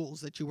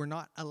rules that you were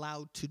not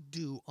allowed to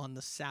do on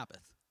the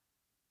Sabbath.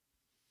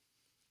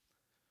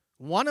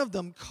 One of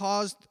them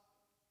caused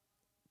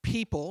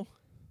people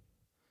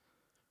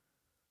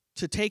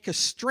to take a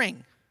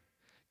string,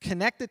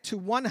 connect it to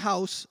one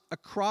house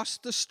across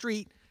the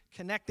street,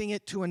 connecting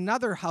it to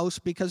another house,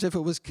 because if it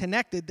was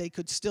connected, they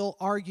could still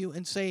argue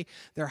and say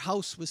their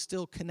house was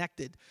still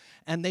connected.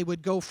 And they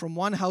would go from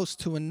one house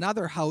to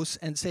another house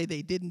and say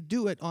they didn't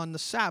do it on the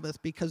Sabbath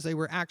because they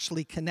were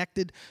actually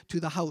connected to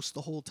the house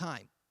the whole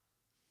time.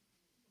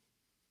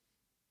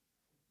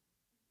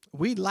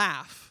 We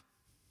laugh,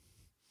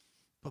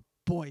 but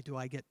boy, do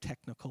I get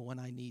technical when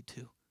I need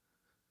to.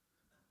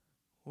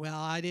 Well,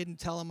 I didn't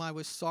tell him I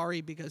was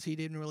sorry because he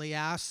didn't really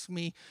ask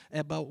me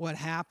about what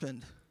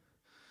happened.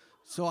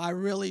 So I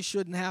really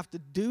shouldn't have to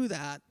do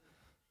that.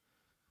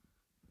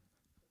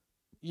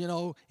 You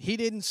know, he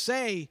didn't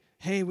say,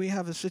 hey, we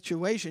have a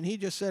situation. He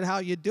just said, how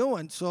you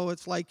doing? So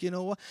it's like, you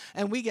know what?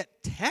 And we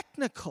get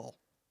technical.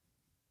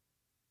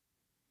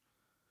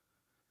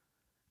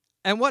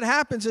 And what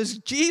happens is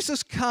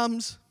Jesus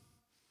comes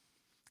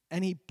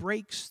and he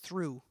breaks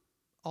through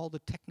all the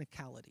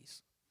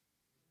technicalities.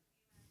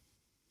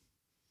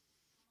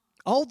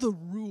 All the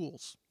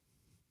rules.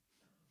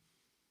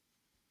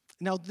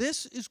 Now,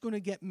 this is going to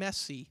get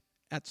messy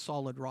at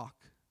Solid Rock.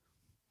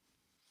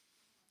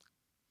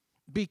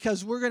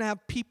 Because we're going to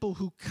have people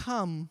who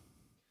come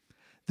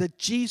that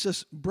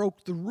Jesus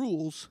broke the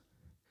rules,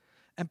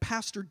 and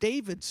Pastor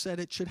David said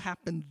it should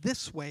happen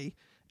this way,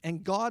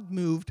 and God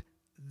moved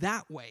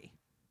that way.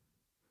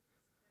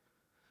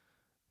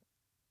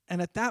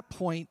 And at that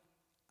point,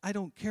 I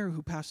don't care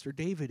who Pastor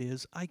David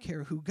is, I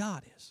care who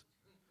God is.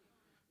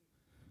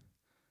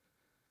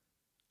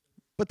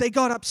 But they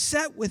got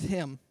upset with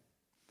him.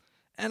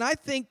 And I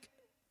think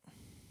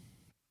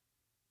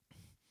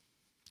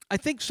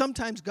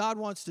sometimes God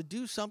wants to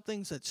do some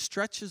things that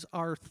stretches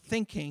our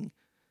thinking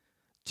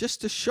just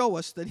to show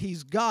us that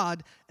he's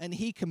God and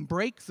he can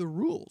break the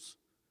rules.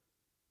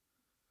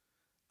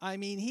 I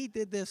mean, he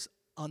did this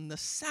on the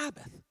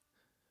Sabbath.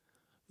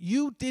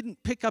 You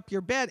didn't pick up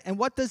your bed. And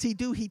what does he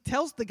do? He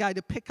tells the guy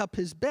to pick up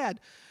his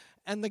bed.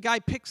 And the guy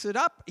picks it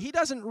up. He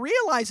doesn't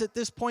realize at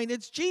this point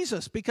it's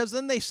Jesus, because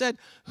then they said,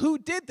 who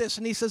did this?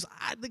 And he says,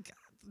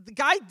 the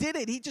guy did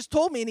it. He just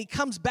told me. And he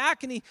comes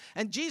back,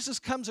 and Jesus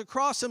comes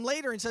across him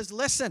later and says,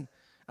 listen.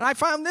 And I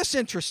found this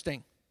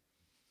interesting.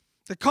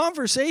 The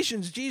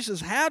conversations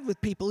Jesus had with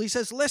people, he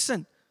says,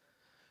 listen,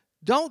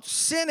 don't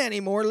sin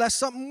anymore lest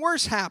something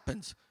worse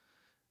happens.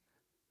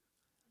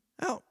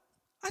 Now,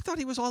 I thought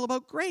he was all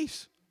about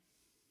grace.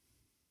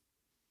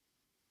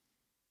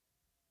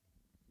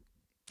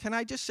 Can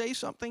I just say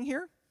something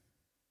here?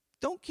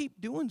 Don't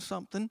keep doing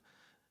something,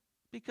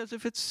 because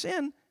if it's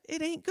sin,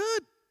 it ain't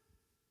good.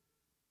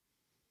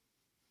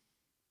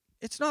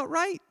 It's not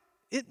right.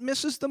 It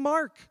misses the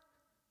mark.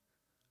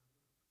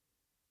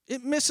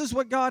 It misses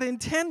what God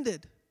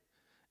intended.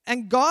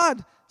 And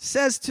God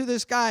says to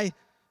this guy,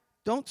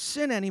 don't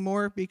sin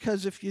anymore,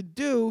 because if you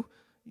do,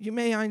 you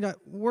may end up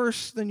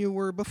worse than you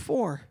were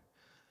before.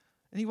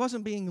 And he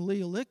wasn't being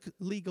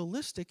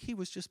legalistic. He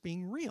was just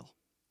being real.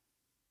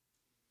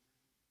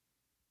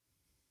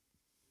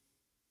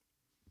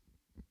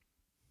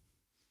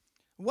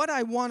 What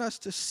I want us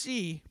to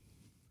see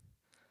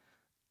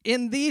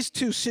in these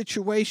two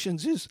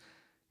situations is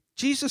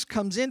Jesus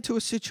comes into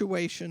a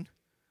situation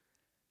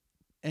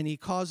and he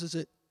causes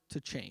it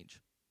to change.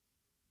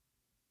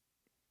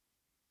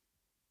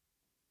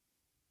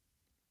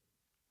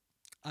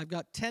 I've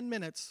got 10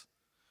 minutes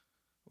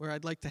where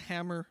I'd like to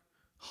hammer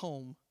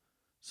home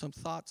some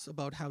thoughts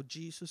about how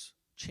Jesus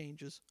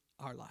changes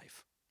our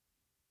life.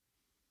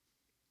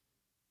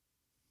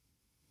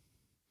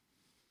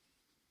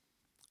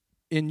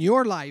 In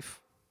your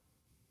life,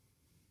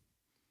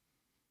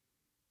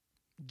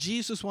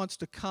 Jesus wants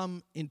to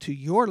come into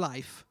your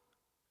life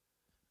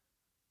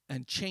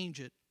and change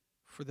it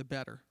for the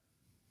better.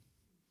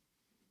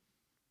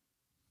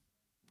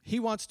 He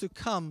wants to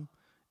come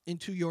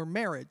into your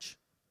marriage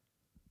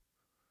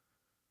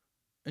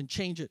and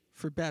change it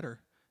for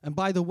better. And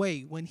by the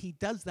way, when he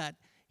does that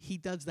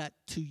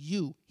to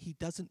you. He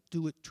doesn't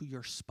do it to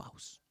your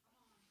spouse.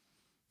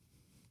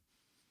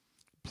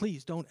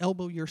 Please don't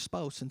elbow your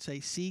spouse and say,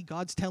 see,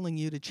 God's telling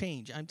you to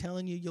change. I'm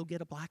telling you, you'll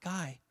get a black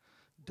eye.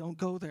 Don't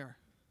go there.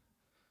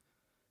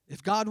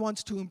 If God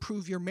wants to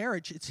improve your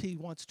marriage, he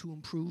wants to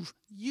improve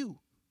you.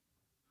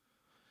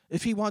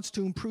 If he wants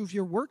to improve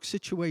your work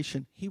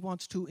situation, he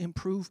wants to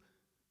improve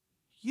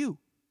you.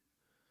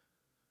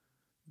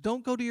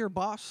 Don't go to your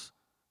boss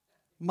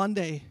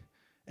Monday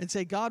and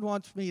say, God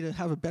wants me to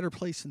have a better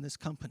place in this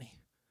company,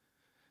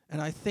 and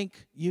I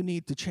think you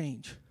need to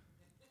change.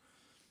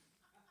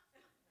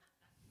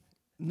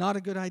 Not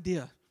a good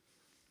idea.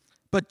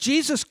 But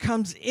Jesus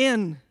comes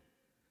in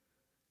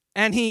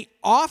and he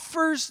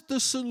offers the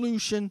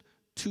solution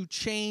to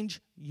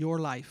change your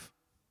life.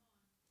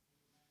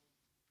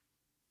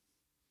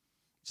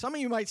 Some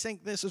of you might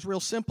think this is real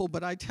simple,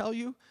 but I tell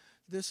you,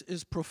 this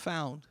is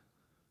profound.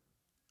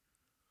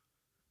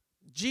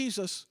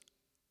 Jesus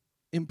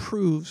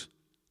improves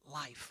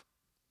life.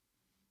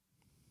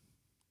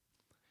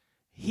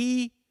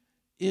 He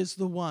is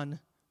the one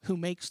who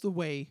makes the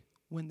way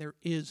when there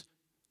is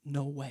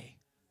no way.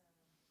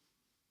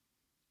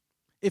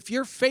 If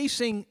you're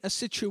facing a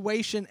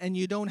situation and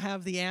you don't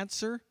have the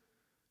answer,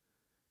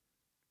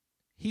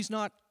 he's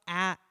not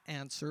an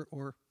answer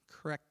or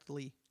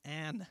correctly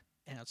an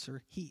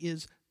answer. He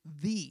is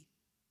the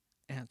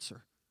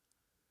answer.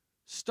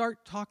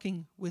 Start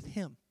talking with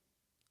him.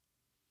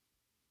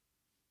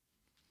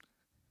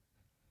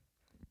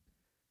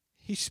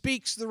 He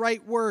speaks the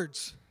right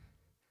words.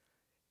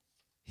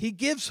 He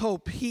gives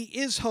hope. He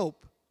is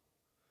hope.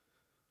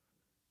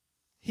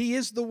 He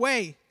is the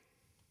way.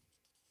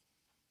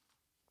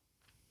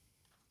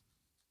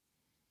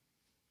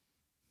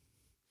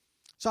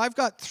 So I've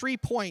got 3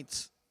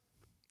 points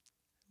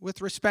with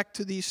respect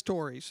to these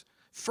stories.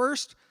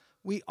 First,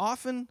 we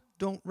often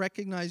don't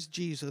recognize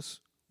Jesus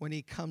when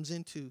he comes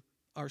into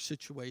our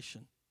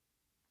situation.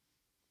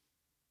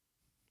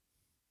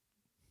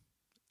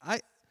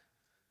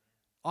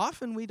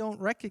 Often we don't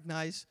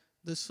recognize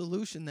the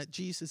solution that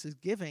Jesus is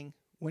giving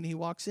when he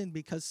walks in,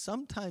 because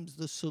sometimes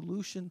the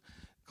solution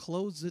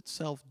clothes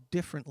itself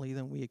differently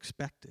than we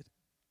expected.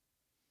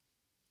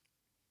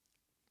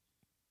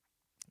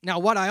 Now,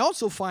 what I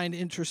also find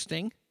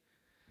interesting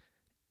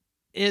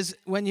is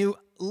when you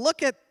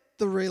look at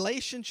the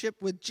relationship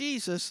with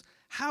Jesus,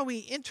 how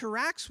he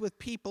interacts with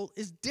people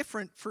is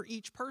different for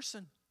each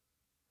person.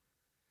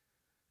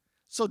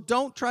 So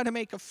don't try to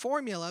make a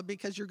formula,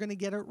 because you're going to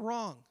get it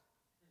wrong.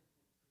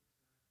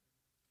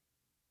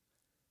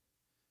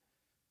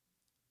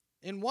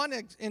 In one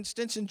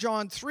instance, in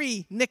John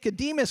 3,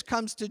 Nicodemus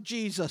comes to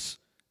Jesus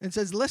and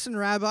says, listen,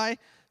 Rabbi,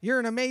 you're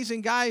an amazing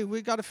guy.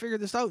 We've got to figure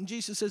this out. And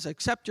Jesus says,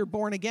 except you're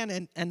born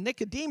again. And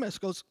Nicodemus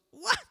goes,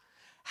 what?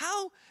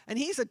 How? And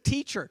he's a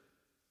teacher.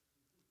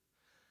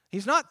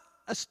 He's not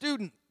a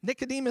student.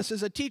 Nicodemus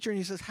is a teacher. And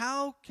he says,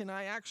 how can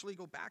I actually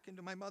go back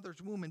into my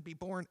mother's womb and be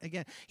born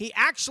again? He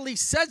actually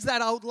says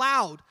that out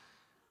loud.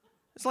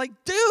 It's like,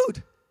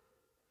 dude,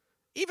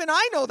 even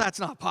I know that's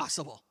not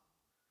possible.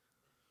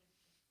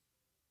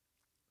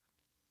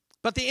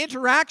 But the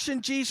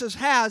interaction Jesus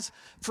has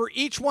for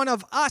each one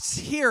of us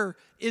here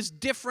is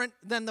different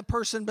than the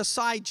person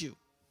beside you.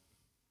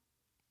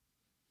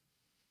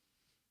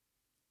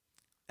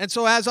 And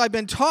so as I've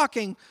been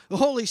talking, the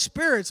Holy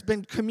Spirit's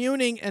been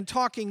communing and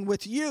talking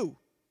with you.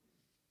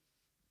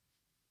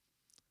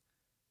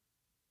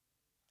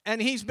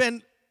 And He's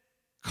been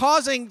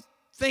causing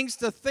things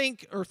to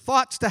think or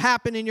thoughts to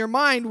happen in your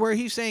mind where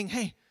He's saying,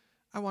 hey,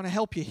 I want to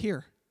help you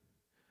here.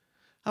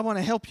 I want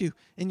to help you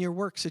in your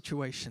work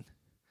situation.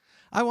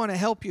 I want to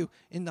help you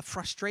in the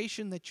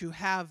frustration that you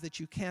have that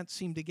you can't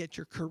seem to get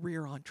your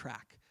career on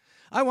track.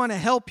 I want to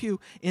help you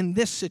in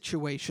this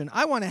situation.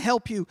 I want to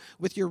help you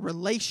with your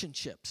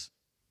relationships.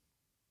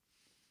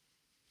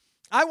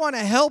 I want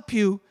to help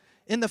you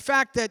in the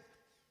fact that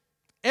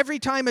every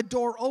time a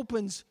door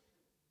opens,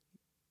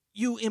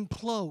 you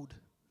implode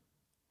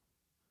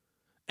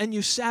and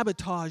you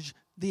sabotage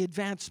the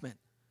advancement.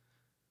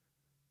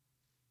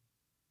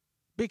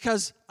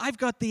 Because I've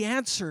got the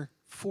answer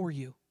for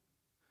you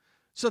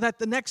so that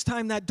the next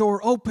time that door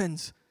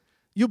opens,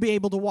 you'll be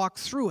able to walk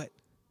through it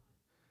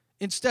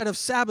instead of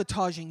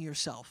sabotaging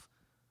yourself.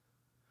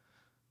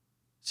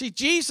 See,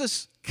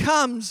 Jesus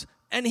comes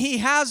and He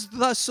has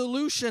the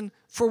solution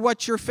for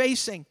what you're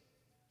facing.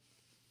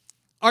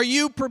 Are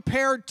you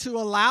prepared to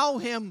allow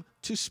Him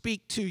to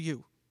speak to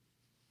you?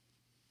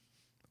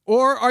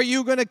 Or are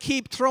you going to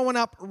keep throwing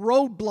up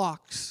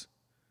roadblocks?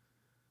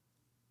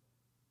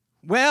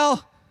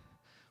 Well,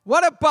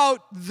 what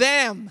about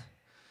them?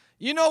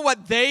 You know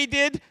what they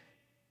did?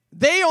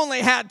 They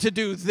only had to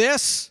do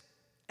this,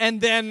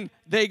 and then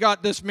they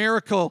got this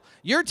miracle.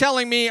 You're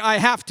telling me I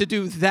have to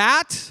do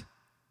that?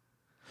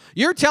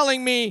 You're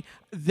telling me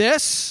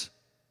this,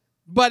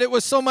 but it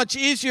was so much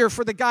easier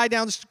for the guy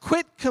down.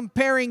 Quit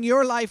comparing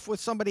your life with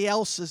somebody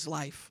else's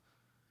life.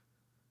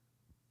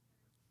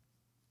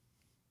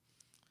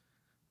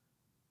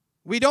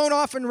 We don't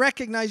often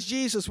recognize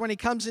Jesus when He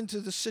comes into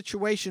the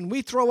situation.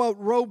 We throw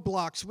out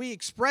roadblocks. We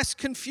express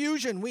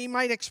confusion. We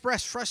might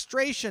express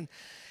frustration.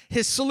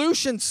 His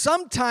solution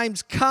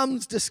sometimes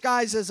comes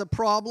disguised as a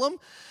problem.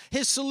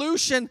 His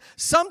solution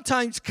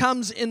sometimes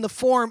comes in the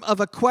form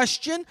of a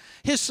question.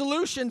 His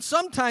solution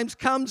sometimes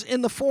comes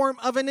in the form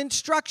of an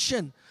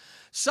instruction.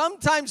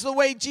 Sometimes the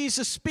way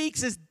Jesus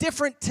speaks is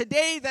different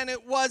today than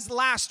it was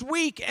last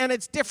week, and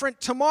it's different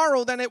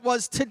tomorrow than it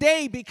was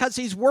today because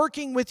He's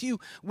working with you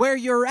where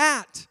you're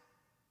at.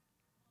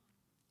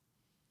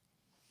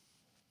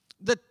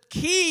 The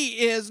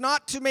key is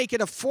not to make it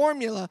a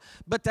formula,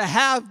 but to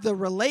have the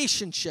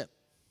relationship.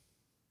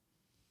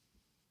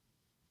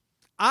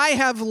 I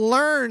have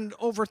learned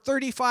over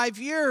 35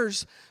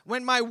 years,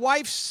 when my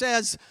wife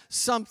says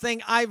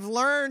something, I've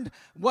learned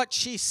what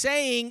she's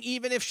saying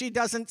even if she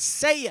doesn't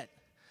say it.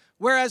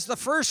 Whereas the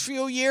first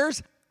few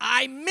years,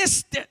 I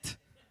missed it.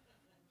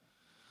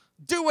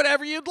 Do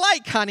whatever you'd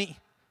like, honey.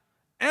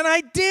 And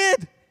I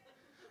did.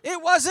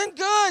 It wasn't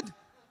good.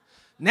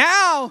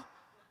 Now,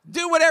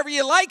 do whatever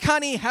you like,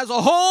 honey, has a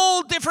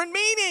whole different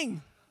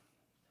meaning.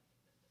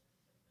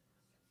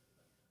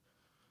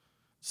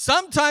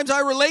 Sometimes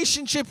our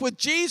relationship with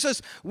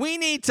Jesus, we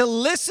need to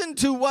listen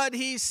to what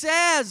He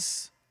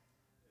says.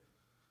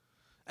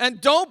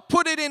 And don't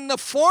put it in the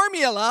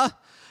formula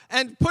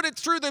and put it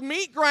through the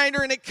meat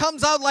grinder and it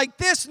comes out like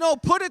this. No,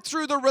 put it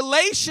through the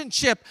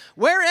relationship.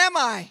 Where am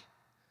I?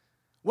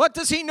 What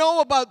does He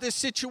know about this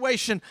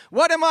situation?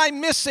 What am I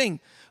missing?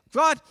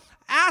 God,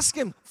 ask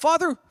Him,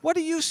 Father, what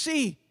do you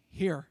see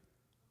here?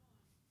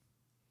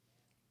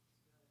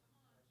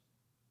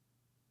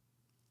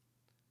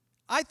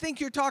 I think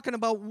you're talking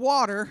about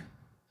water,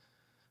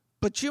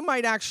 but you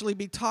might actually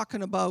be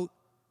talking about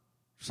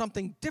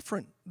something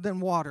different than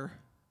water.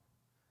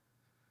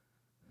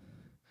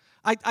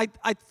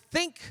 I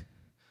think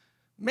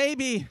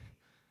maybe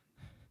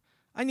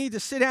I need to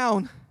sit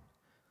down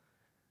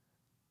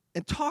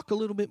and talk a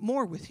little bit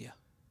more with you.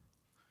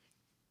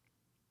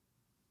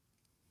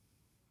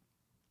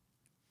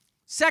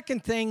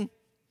 Second thing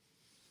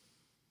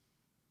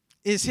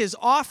is His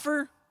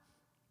offer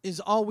is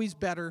always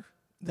better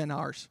than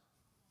ours.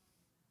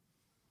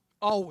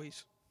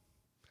 Always.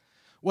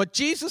 What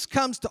Jesus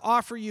comes to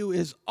offer you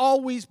is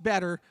always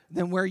better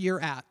than where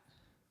you're at.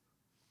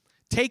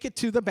 Take it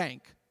to the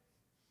bank.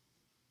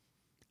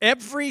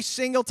 Every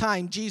single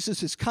time Jesus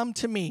has come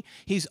to me,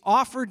 He's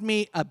offered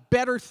me a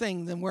better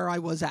thing than where I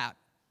was at.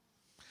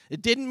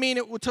 It didn't mean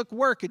it took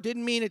work. It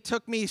didn't mean it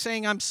took me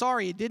saying I'm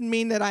sorry. It didn't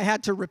mean that I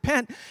had to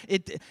repent.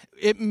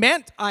 It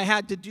meant I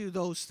had to do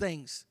those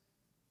things.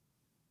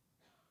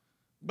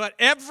 But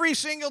every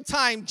single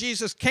time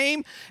Jesus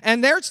came,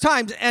 and there's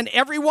times, and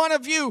every one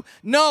of you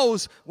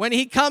knows when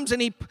He comes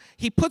and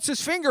he puts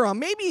His finger on,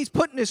 maybe He's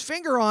putting His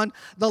finger on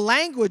the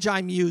language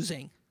I'm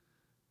using.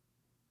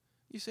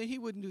 You say, He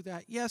wouldn't do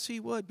that. Yes, He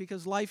would,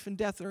 because life and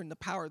death are in the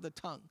power of the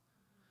tongue.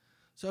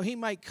 So He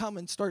might come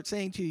and start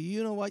saying to you,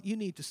 you know what, you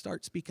need to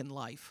start speaking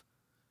life.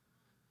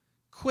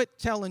 Quit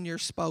telling your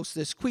spouse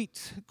this.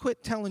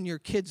 Quit telling your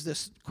kids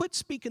this. Quit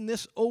speaking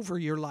this over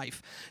your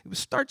life.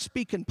 Start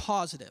speaking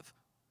positive.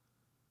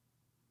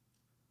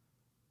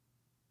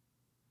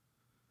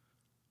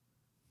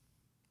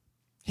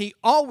 He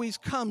always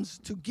comes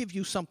to give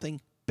you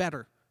something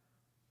better.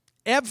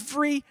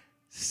 Every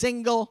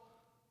single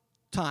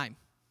time.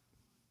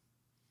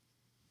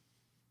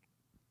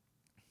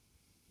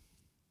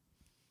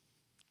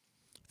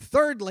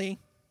 Thirdly,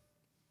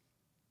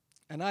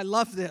 and I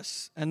love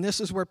this, and this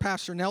is where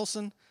Pastor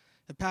Nelson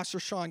and Pastor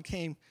Sean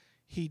came,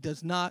 he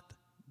does not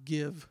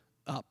give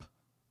up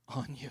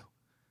on you.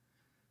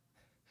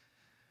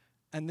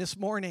 And this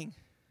morning,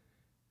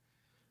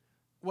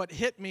 what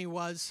hit me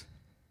was,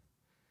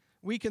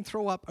 we can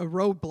throw up a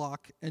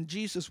roadblock, and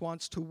Jesus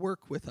wants to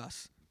work with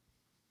us.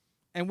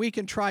 And we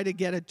can try to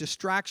get a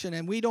distraction,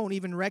 and we don't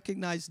even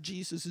recognize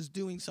Jesus is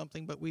doing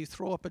something, but we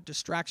throw up a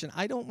distraction.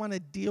 I don't want to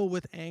deal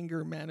with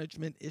anger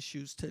management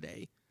issues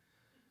today.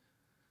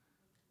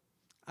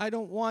 I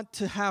don't want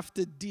to have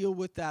to deal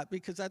with that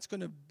because that's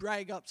going to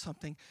drag up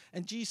something.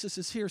 And Jesus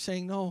is here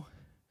saying, no,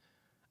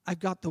 I've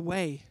got the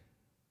way.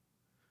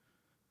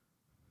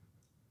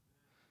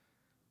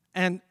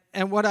 And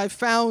what I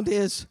found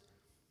is,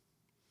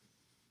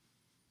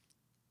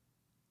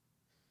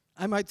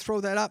 I might throw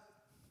that up,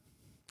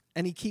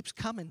 and he keeps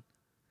coming.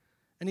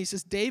 And he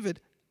says, David,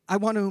 I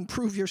want to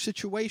improve your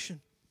situation.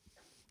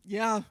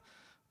 Yeah,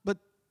 but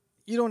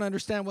you don't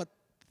understand what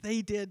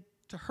they did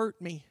to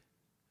hurt me.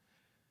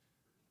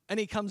 And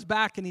he comes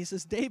back and he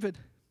says, David,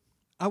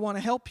 I want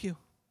to help you.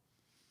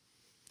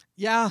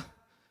 Yeah,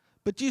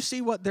 but do you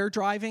see what they're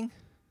driving?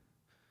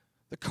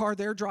 The car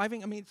they're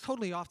driving? I mean, it's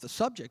totally off the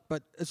subject,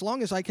 but as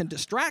long as I can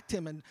distract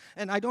him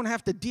and I don't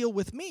have to deal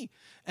with me.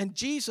 And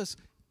Jesus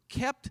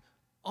kept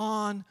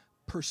on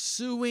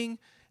pursuing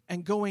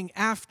and going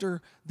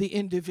after the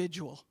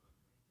individual.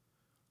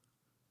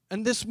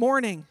 And this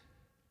morning,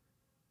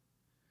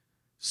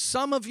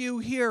 some of you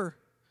here,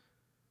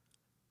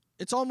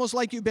 it's almost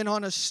like you've been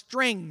on a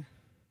string.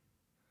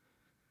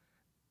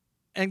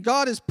 And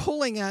God is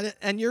pulling at it,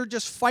 and you're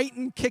just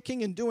fighting,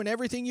 kicking, and doing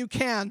everything you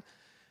can.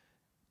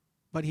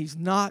 But He's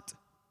not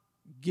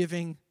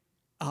giving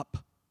up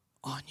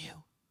on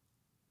you.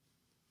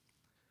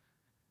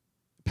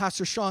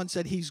 Pastor Sean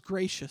said He's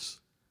gracious.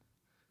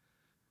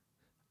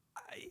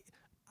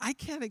 I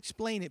can't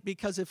explain it,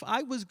 because if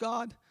I was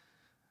God,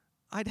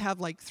 I'd have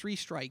like 3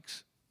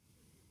 strikes,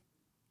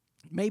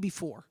 maybe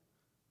 4.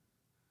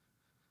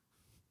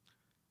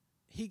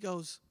 He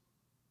goes,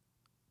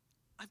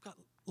 I've got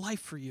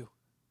life for you.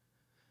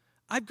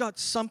 I've got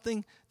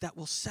something that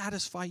will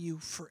satisfy you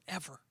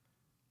forever.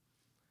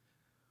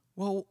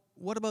 Well,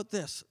 what about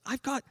this?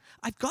 I've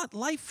got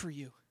life for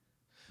you.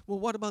 Well,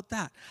 what about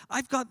that?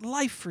 I've got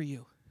life for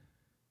you.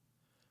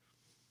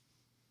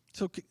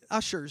 So,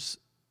 ushers,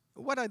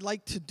 what I'd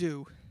like to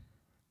do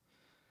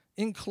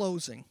in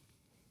closing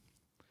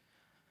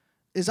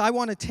is I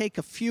want to take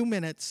a few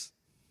minutes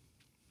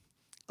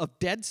of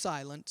dead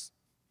silence,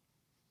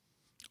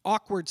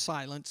 awkward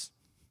silence,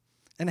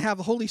 and have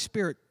the Holy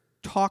Spirit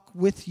talk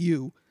with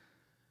you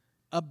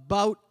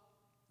about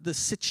the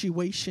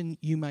situation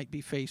you might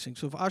be facing.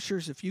 So,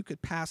 ushers, if you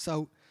could pass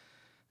out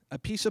a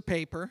piece of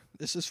paper.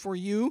 This is for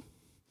you.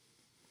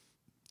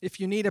 If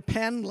you need a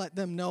pen, let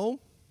them know.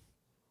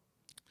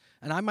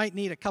 And I might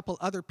need a couple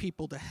other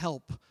people to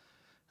help.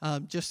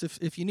 Just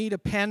if you need a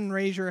pen,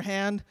 raise your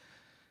hand.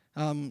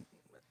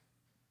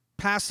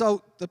 Pass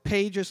out the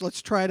pages.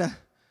 Let's try to,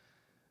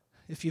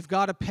 if you've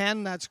got a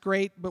pen, that's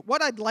great. But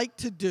what I'd like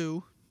to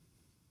do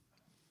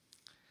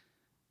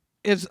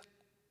is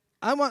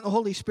I want the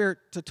Holy Spirit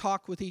to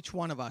talk with each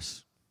one of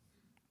us.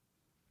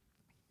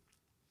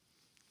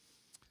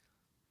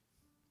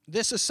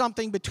 This is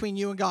something between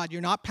you and God.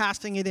 You're not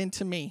passing it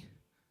into me.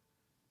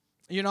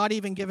 You're not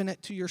even giving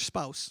it to your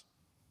spouse.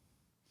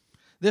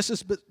 This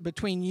is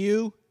between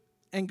you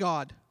and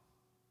God.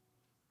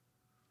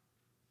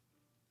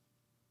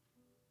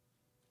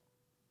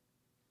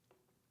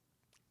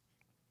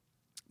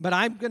 But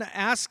I'm going to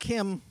ask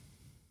him,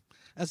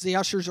 as the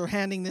ushers are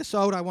handing this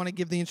out, I want to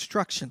give the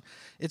instruction.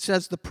 It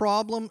says the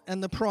problem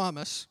and the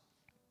promise.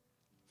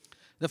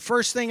 The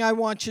first thing I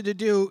want you to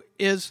do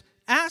is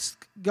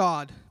ask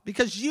God,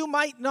 because you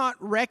might not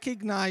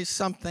recognize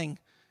something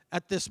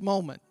at this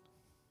moment.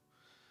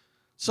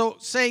 So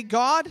say,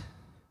 God,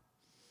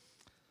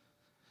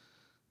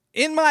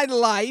 in my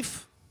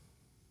life,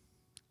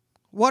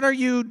 what are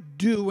you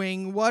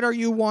doing? What are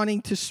you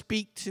wanting to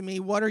speak to me?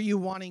 What are you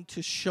wanting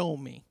to show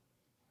me?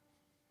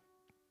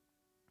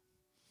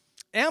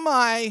 Am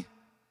I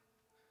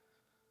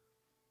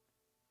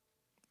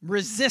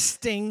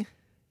resisting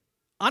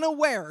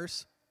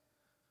unawares,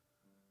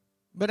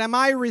 but am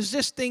I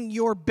resisting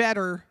your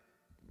better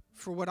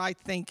for what I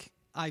think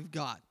I've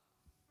got?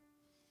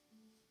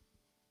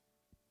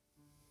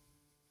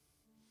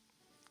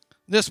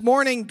 This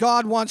morning,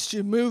 God wants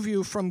to move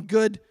you from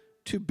good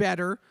to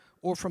better,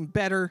 or from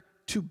better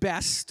to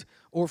best,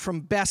 or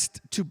from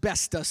best to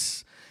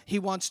bestus. He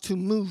wants to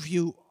move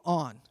you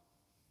on.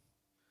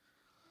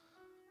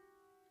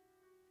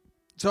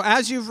 So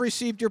as you've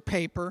received your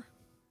paper,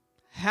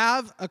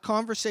 have a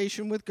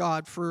conversation with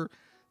God for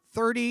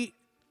 30,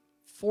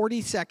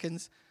 40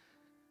 seconds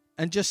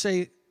and just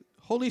say,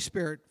 Holy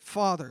Spirit,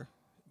 Father,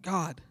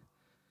 God,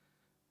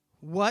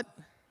 what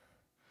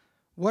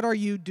What are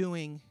you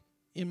doing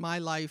in my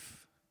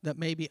life that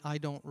maybe I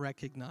don't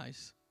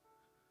recognize?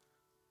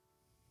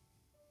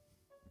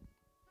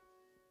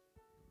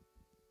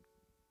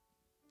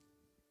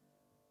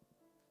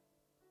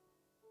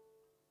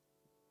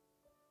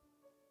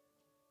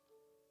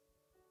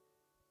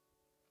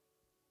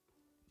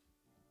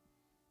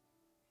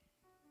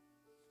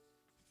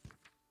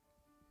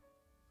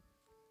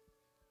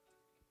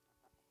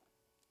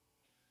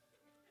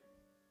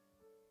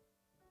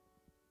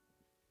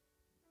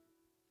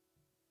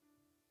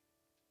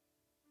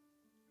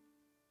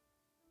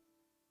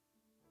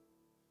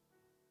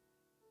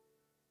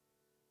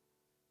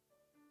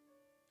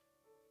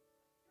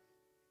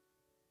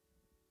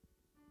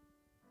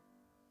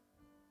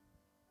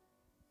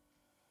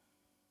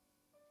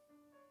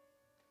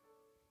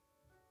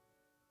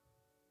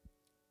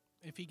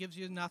 If he gives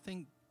you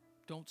nothing,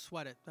 don't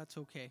sweat it. That's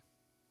okay.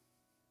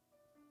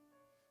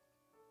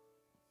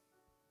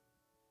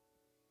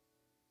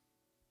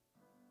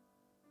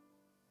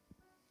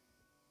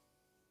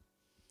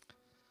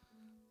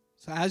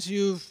 So as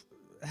you've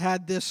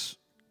had this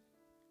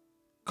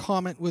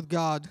comment with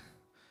God,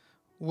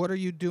 what are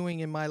you doing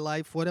in my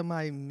life? What am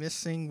I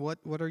missing?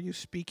 What are you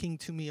speaking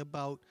to me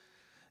about?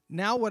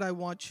 Now what I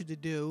want you to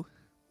do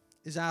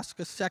is ask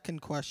a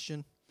second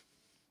question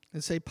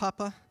and say,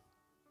 Papa,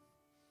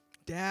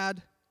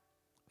 Dad,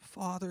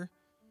 Father,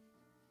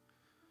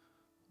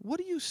 what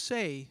do you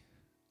say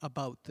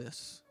about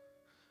this?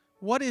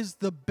 What is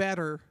the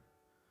better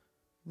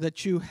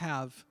that you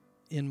have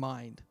in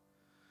mind?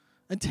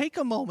 And take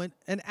a moment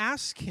and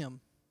ask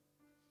him.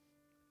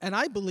 And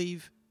I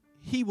believe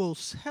he will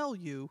tell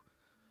you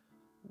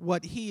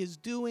what he is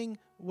doing,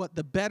 what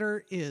the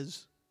better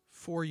is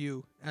for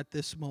you at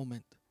this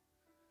moment.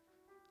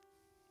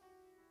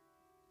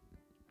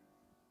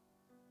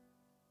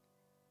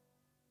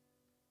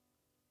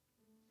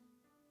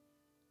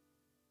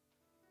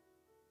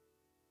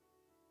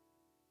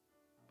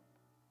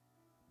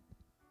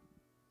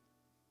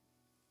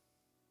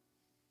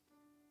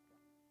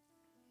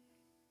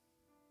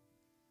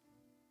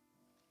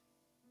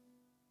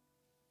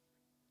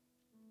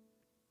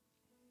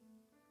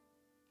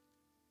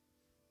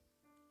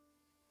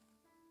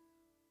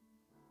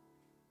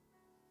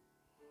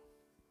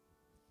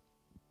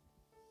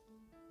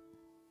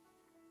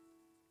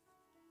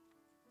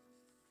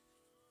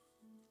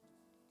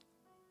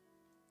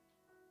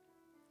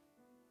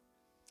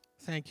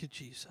 Thank you,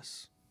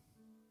 Jesus.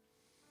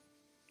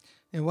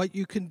 And what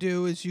you can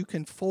do is you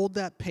can fold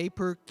that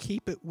paper,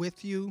 keep it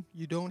with you.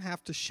 You don't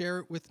have to share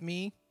it with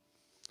me.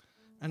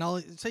 And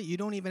I'll say you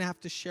don't even have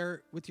to share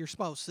it with your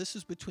spouse. This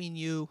is between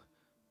you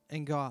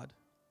and God.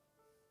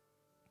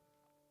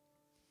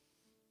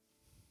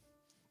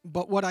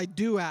 But what I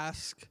do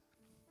ask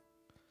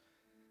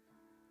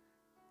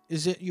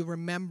is that you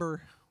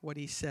remember what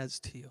he says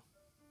to you.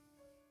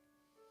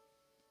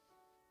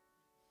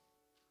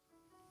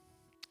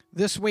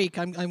 This week,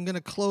 I'm going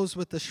to close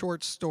with a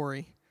short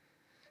story.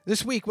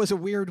 This week was a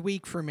weird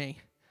week for me.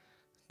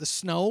 The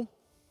snow.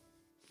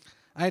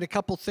 I had a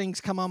couple things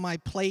come on my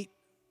plate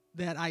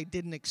that I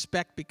didn't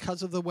expect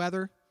because of the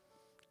weather.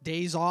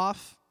 Days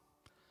off.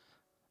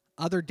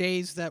 Other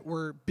days that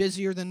were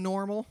busier than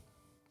normal.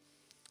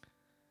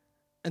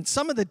 And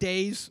some of the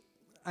days,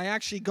 I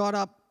actually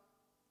got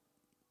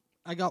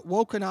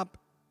woken up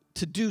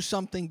to do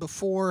something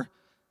before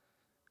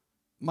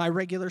my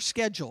regular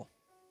schedule.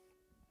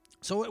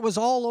 So it was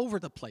all over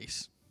the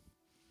place.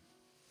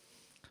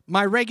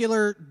 My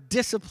regular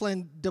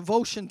disciplined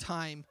devotion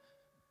time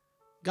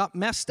got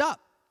messed up.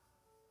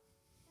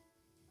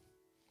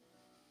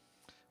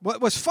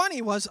 What was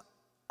funny was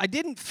I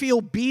didn't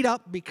feel beat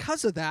up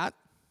because of that.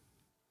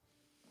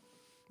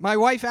 My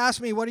wife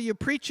asked me, "What are you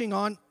preaching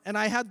on?" And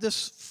I had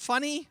this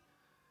funny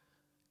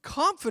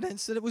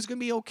confidence that it was going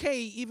to be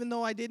okay, even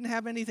though I didn't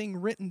have anything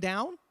written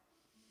down.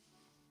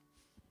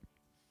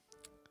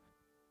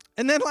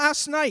 And then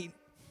last night,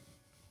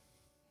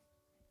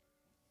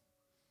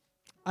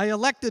 I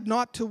elected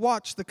not to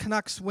watch the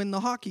Canucks win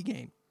the hockey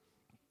game.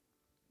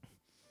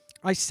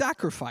 I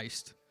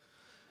sacrificed.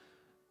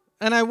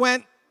 And I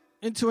went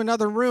into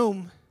another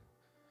room,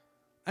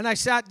 and I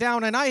sat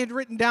down, and I had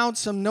written down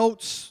some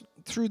notes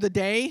through the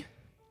day.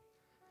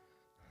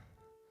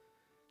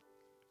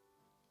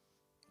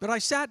 But I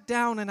sat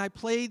down, and I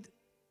played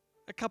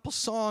a couple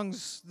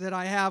songs that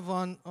I have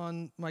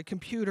on my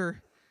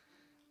computer,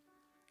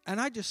 and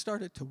I just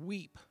started to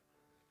weep.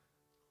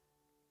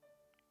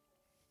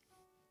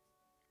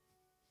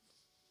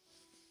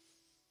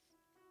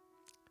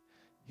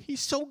 He's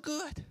so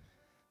good.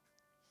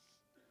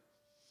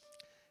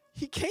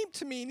 He came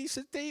to me and he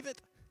said,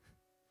 "David,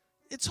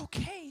 it's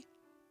okay.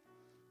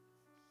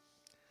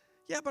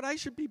 Yeah, but I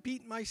should be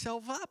beating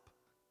myself up.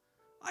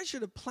 I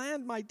should have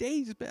planned my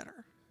days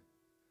better.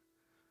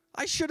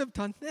 I should have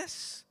done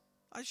this.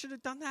 I should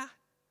have done that."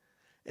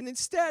 And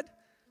instead,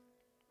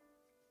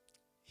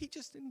 he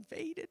just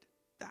invaded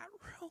that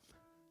room.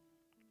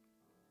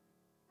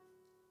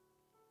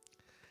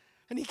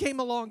 And he came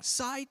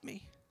alongside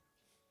me.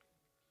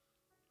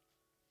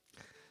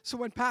 So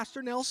when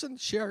Pastor Nelson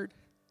shared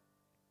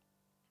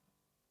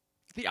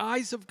The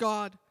eyes of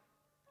God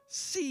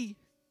see.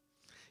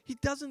 He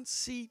doesn't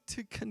see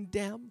to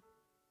condemn.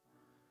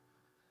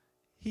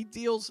 He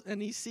deals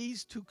and he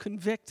sees to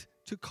convict,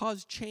 to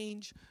cause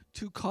change,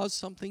 to cause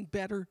something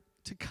better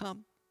to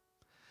come.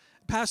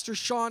 Pastor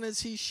Sean,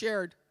 as he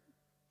shared,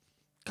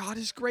 God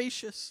is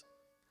gracious.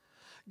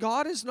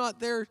 God is not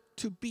there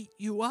to beat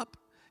you up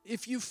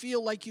if you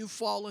feel like you've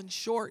fallen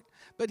short,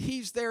 but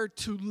he's there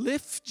to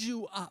lift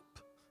you up.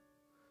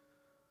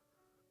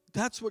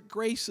 That's what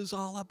grace is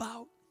all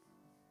about.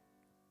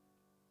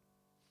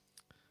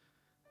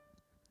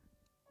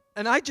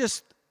 And I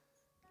just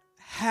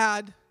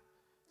had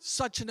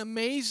such an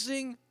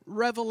amazing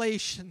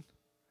revelation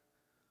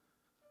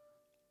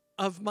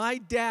of my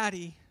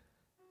daddy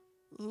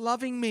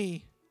loving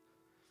me,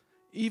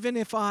 even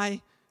if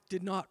I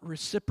did not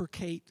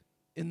reciprocate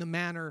in the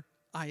manner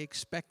I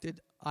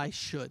expected I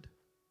should.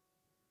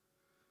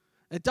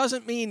 It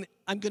doesn't mean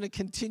I'm going to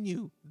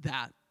continue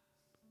that.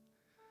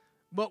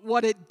 But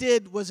what it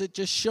did was it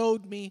just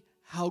showed me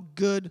how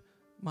good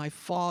my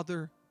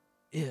Father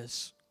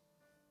is.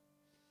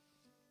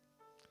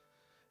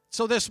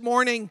 So this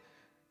morning,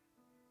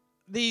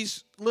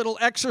 these little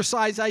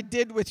exercise I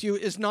did with you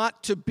is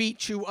not to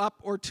beat you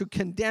up or to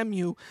condemn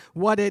you.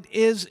 What it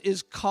is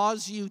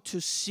cause you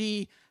to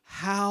see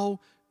how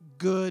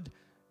good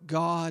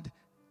God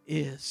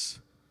is.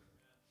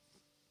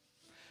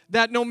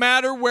 That no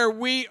matter where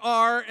we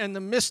are and the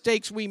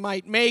mistakes we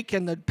might make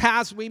and the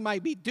paths we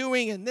might be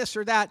doing and this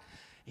or that,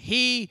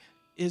 he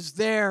is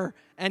there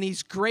and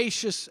he's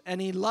gracious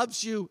and he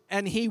loves you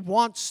and he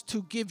wants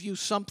to give you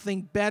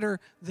something better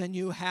than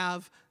you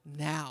have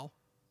now.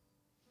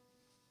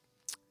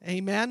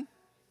 Amen.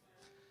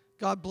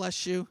 God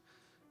bless you.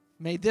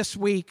 May this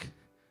week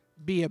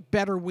be a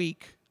better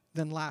week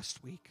than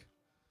last week.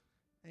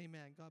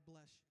 Amen. God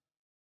bless you.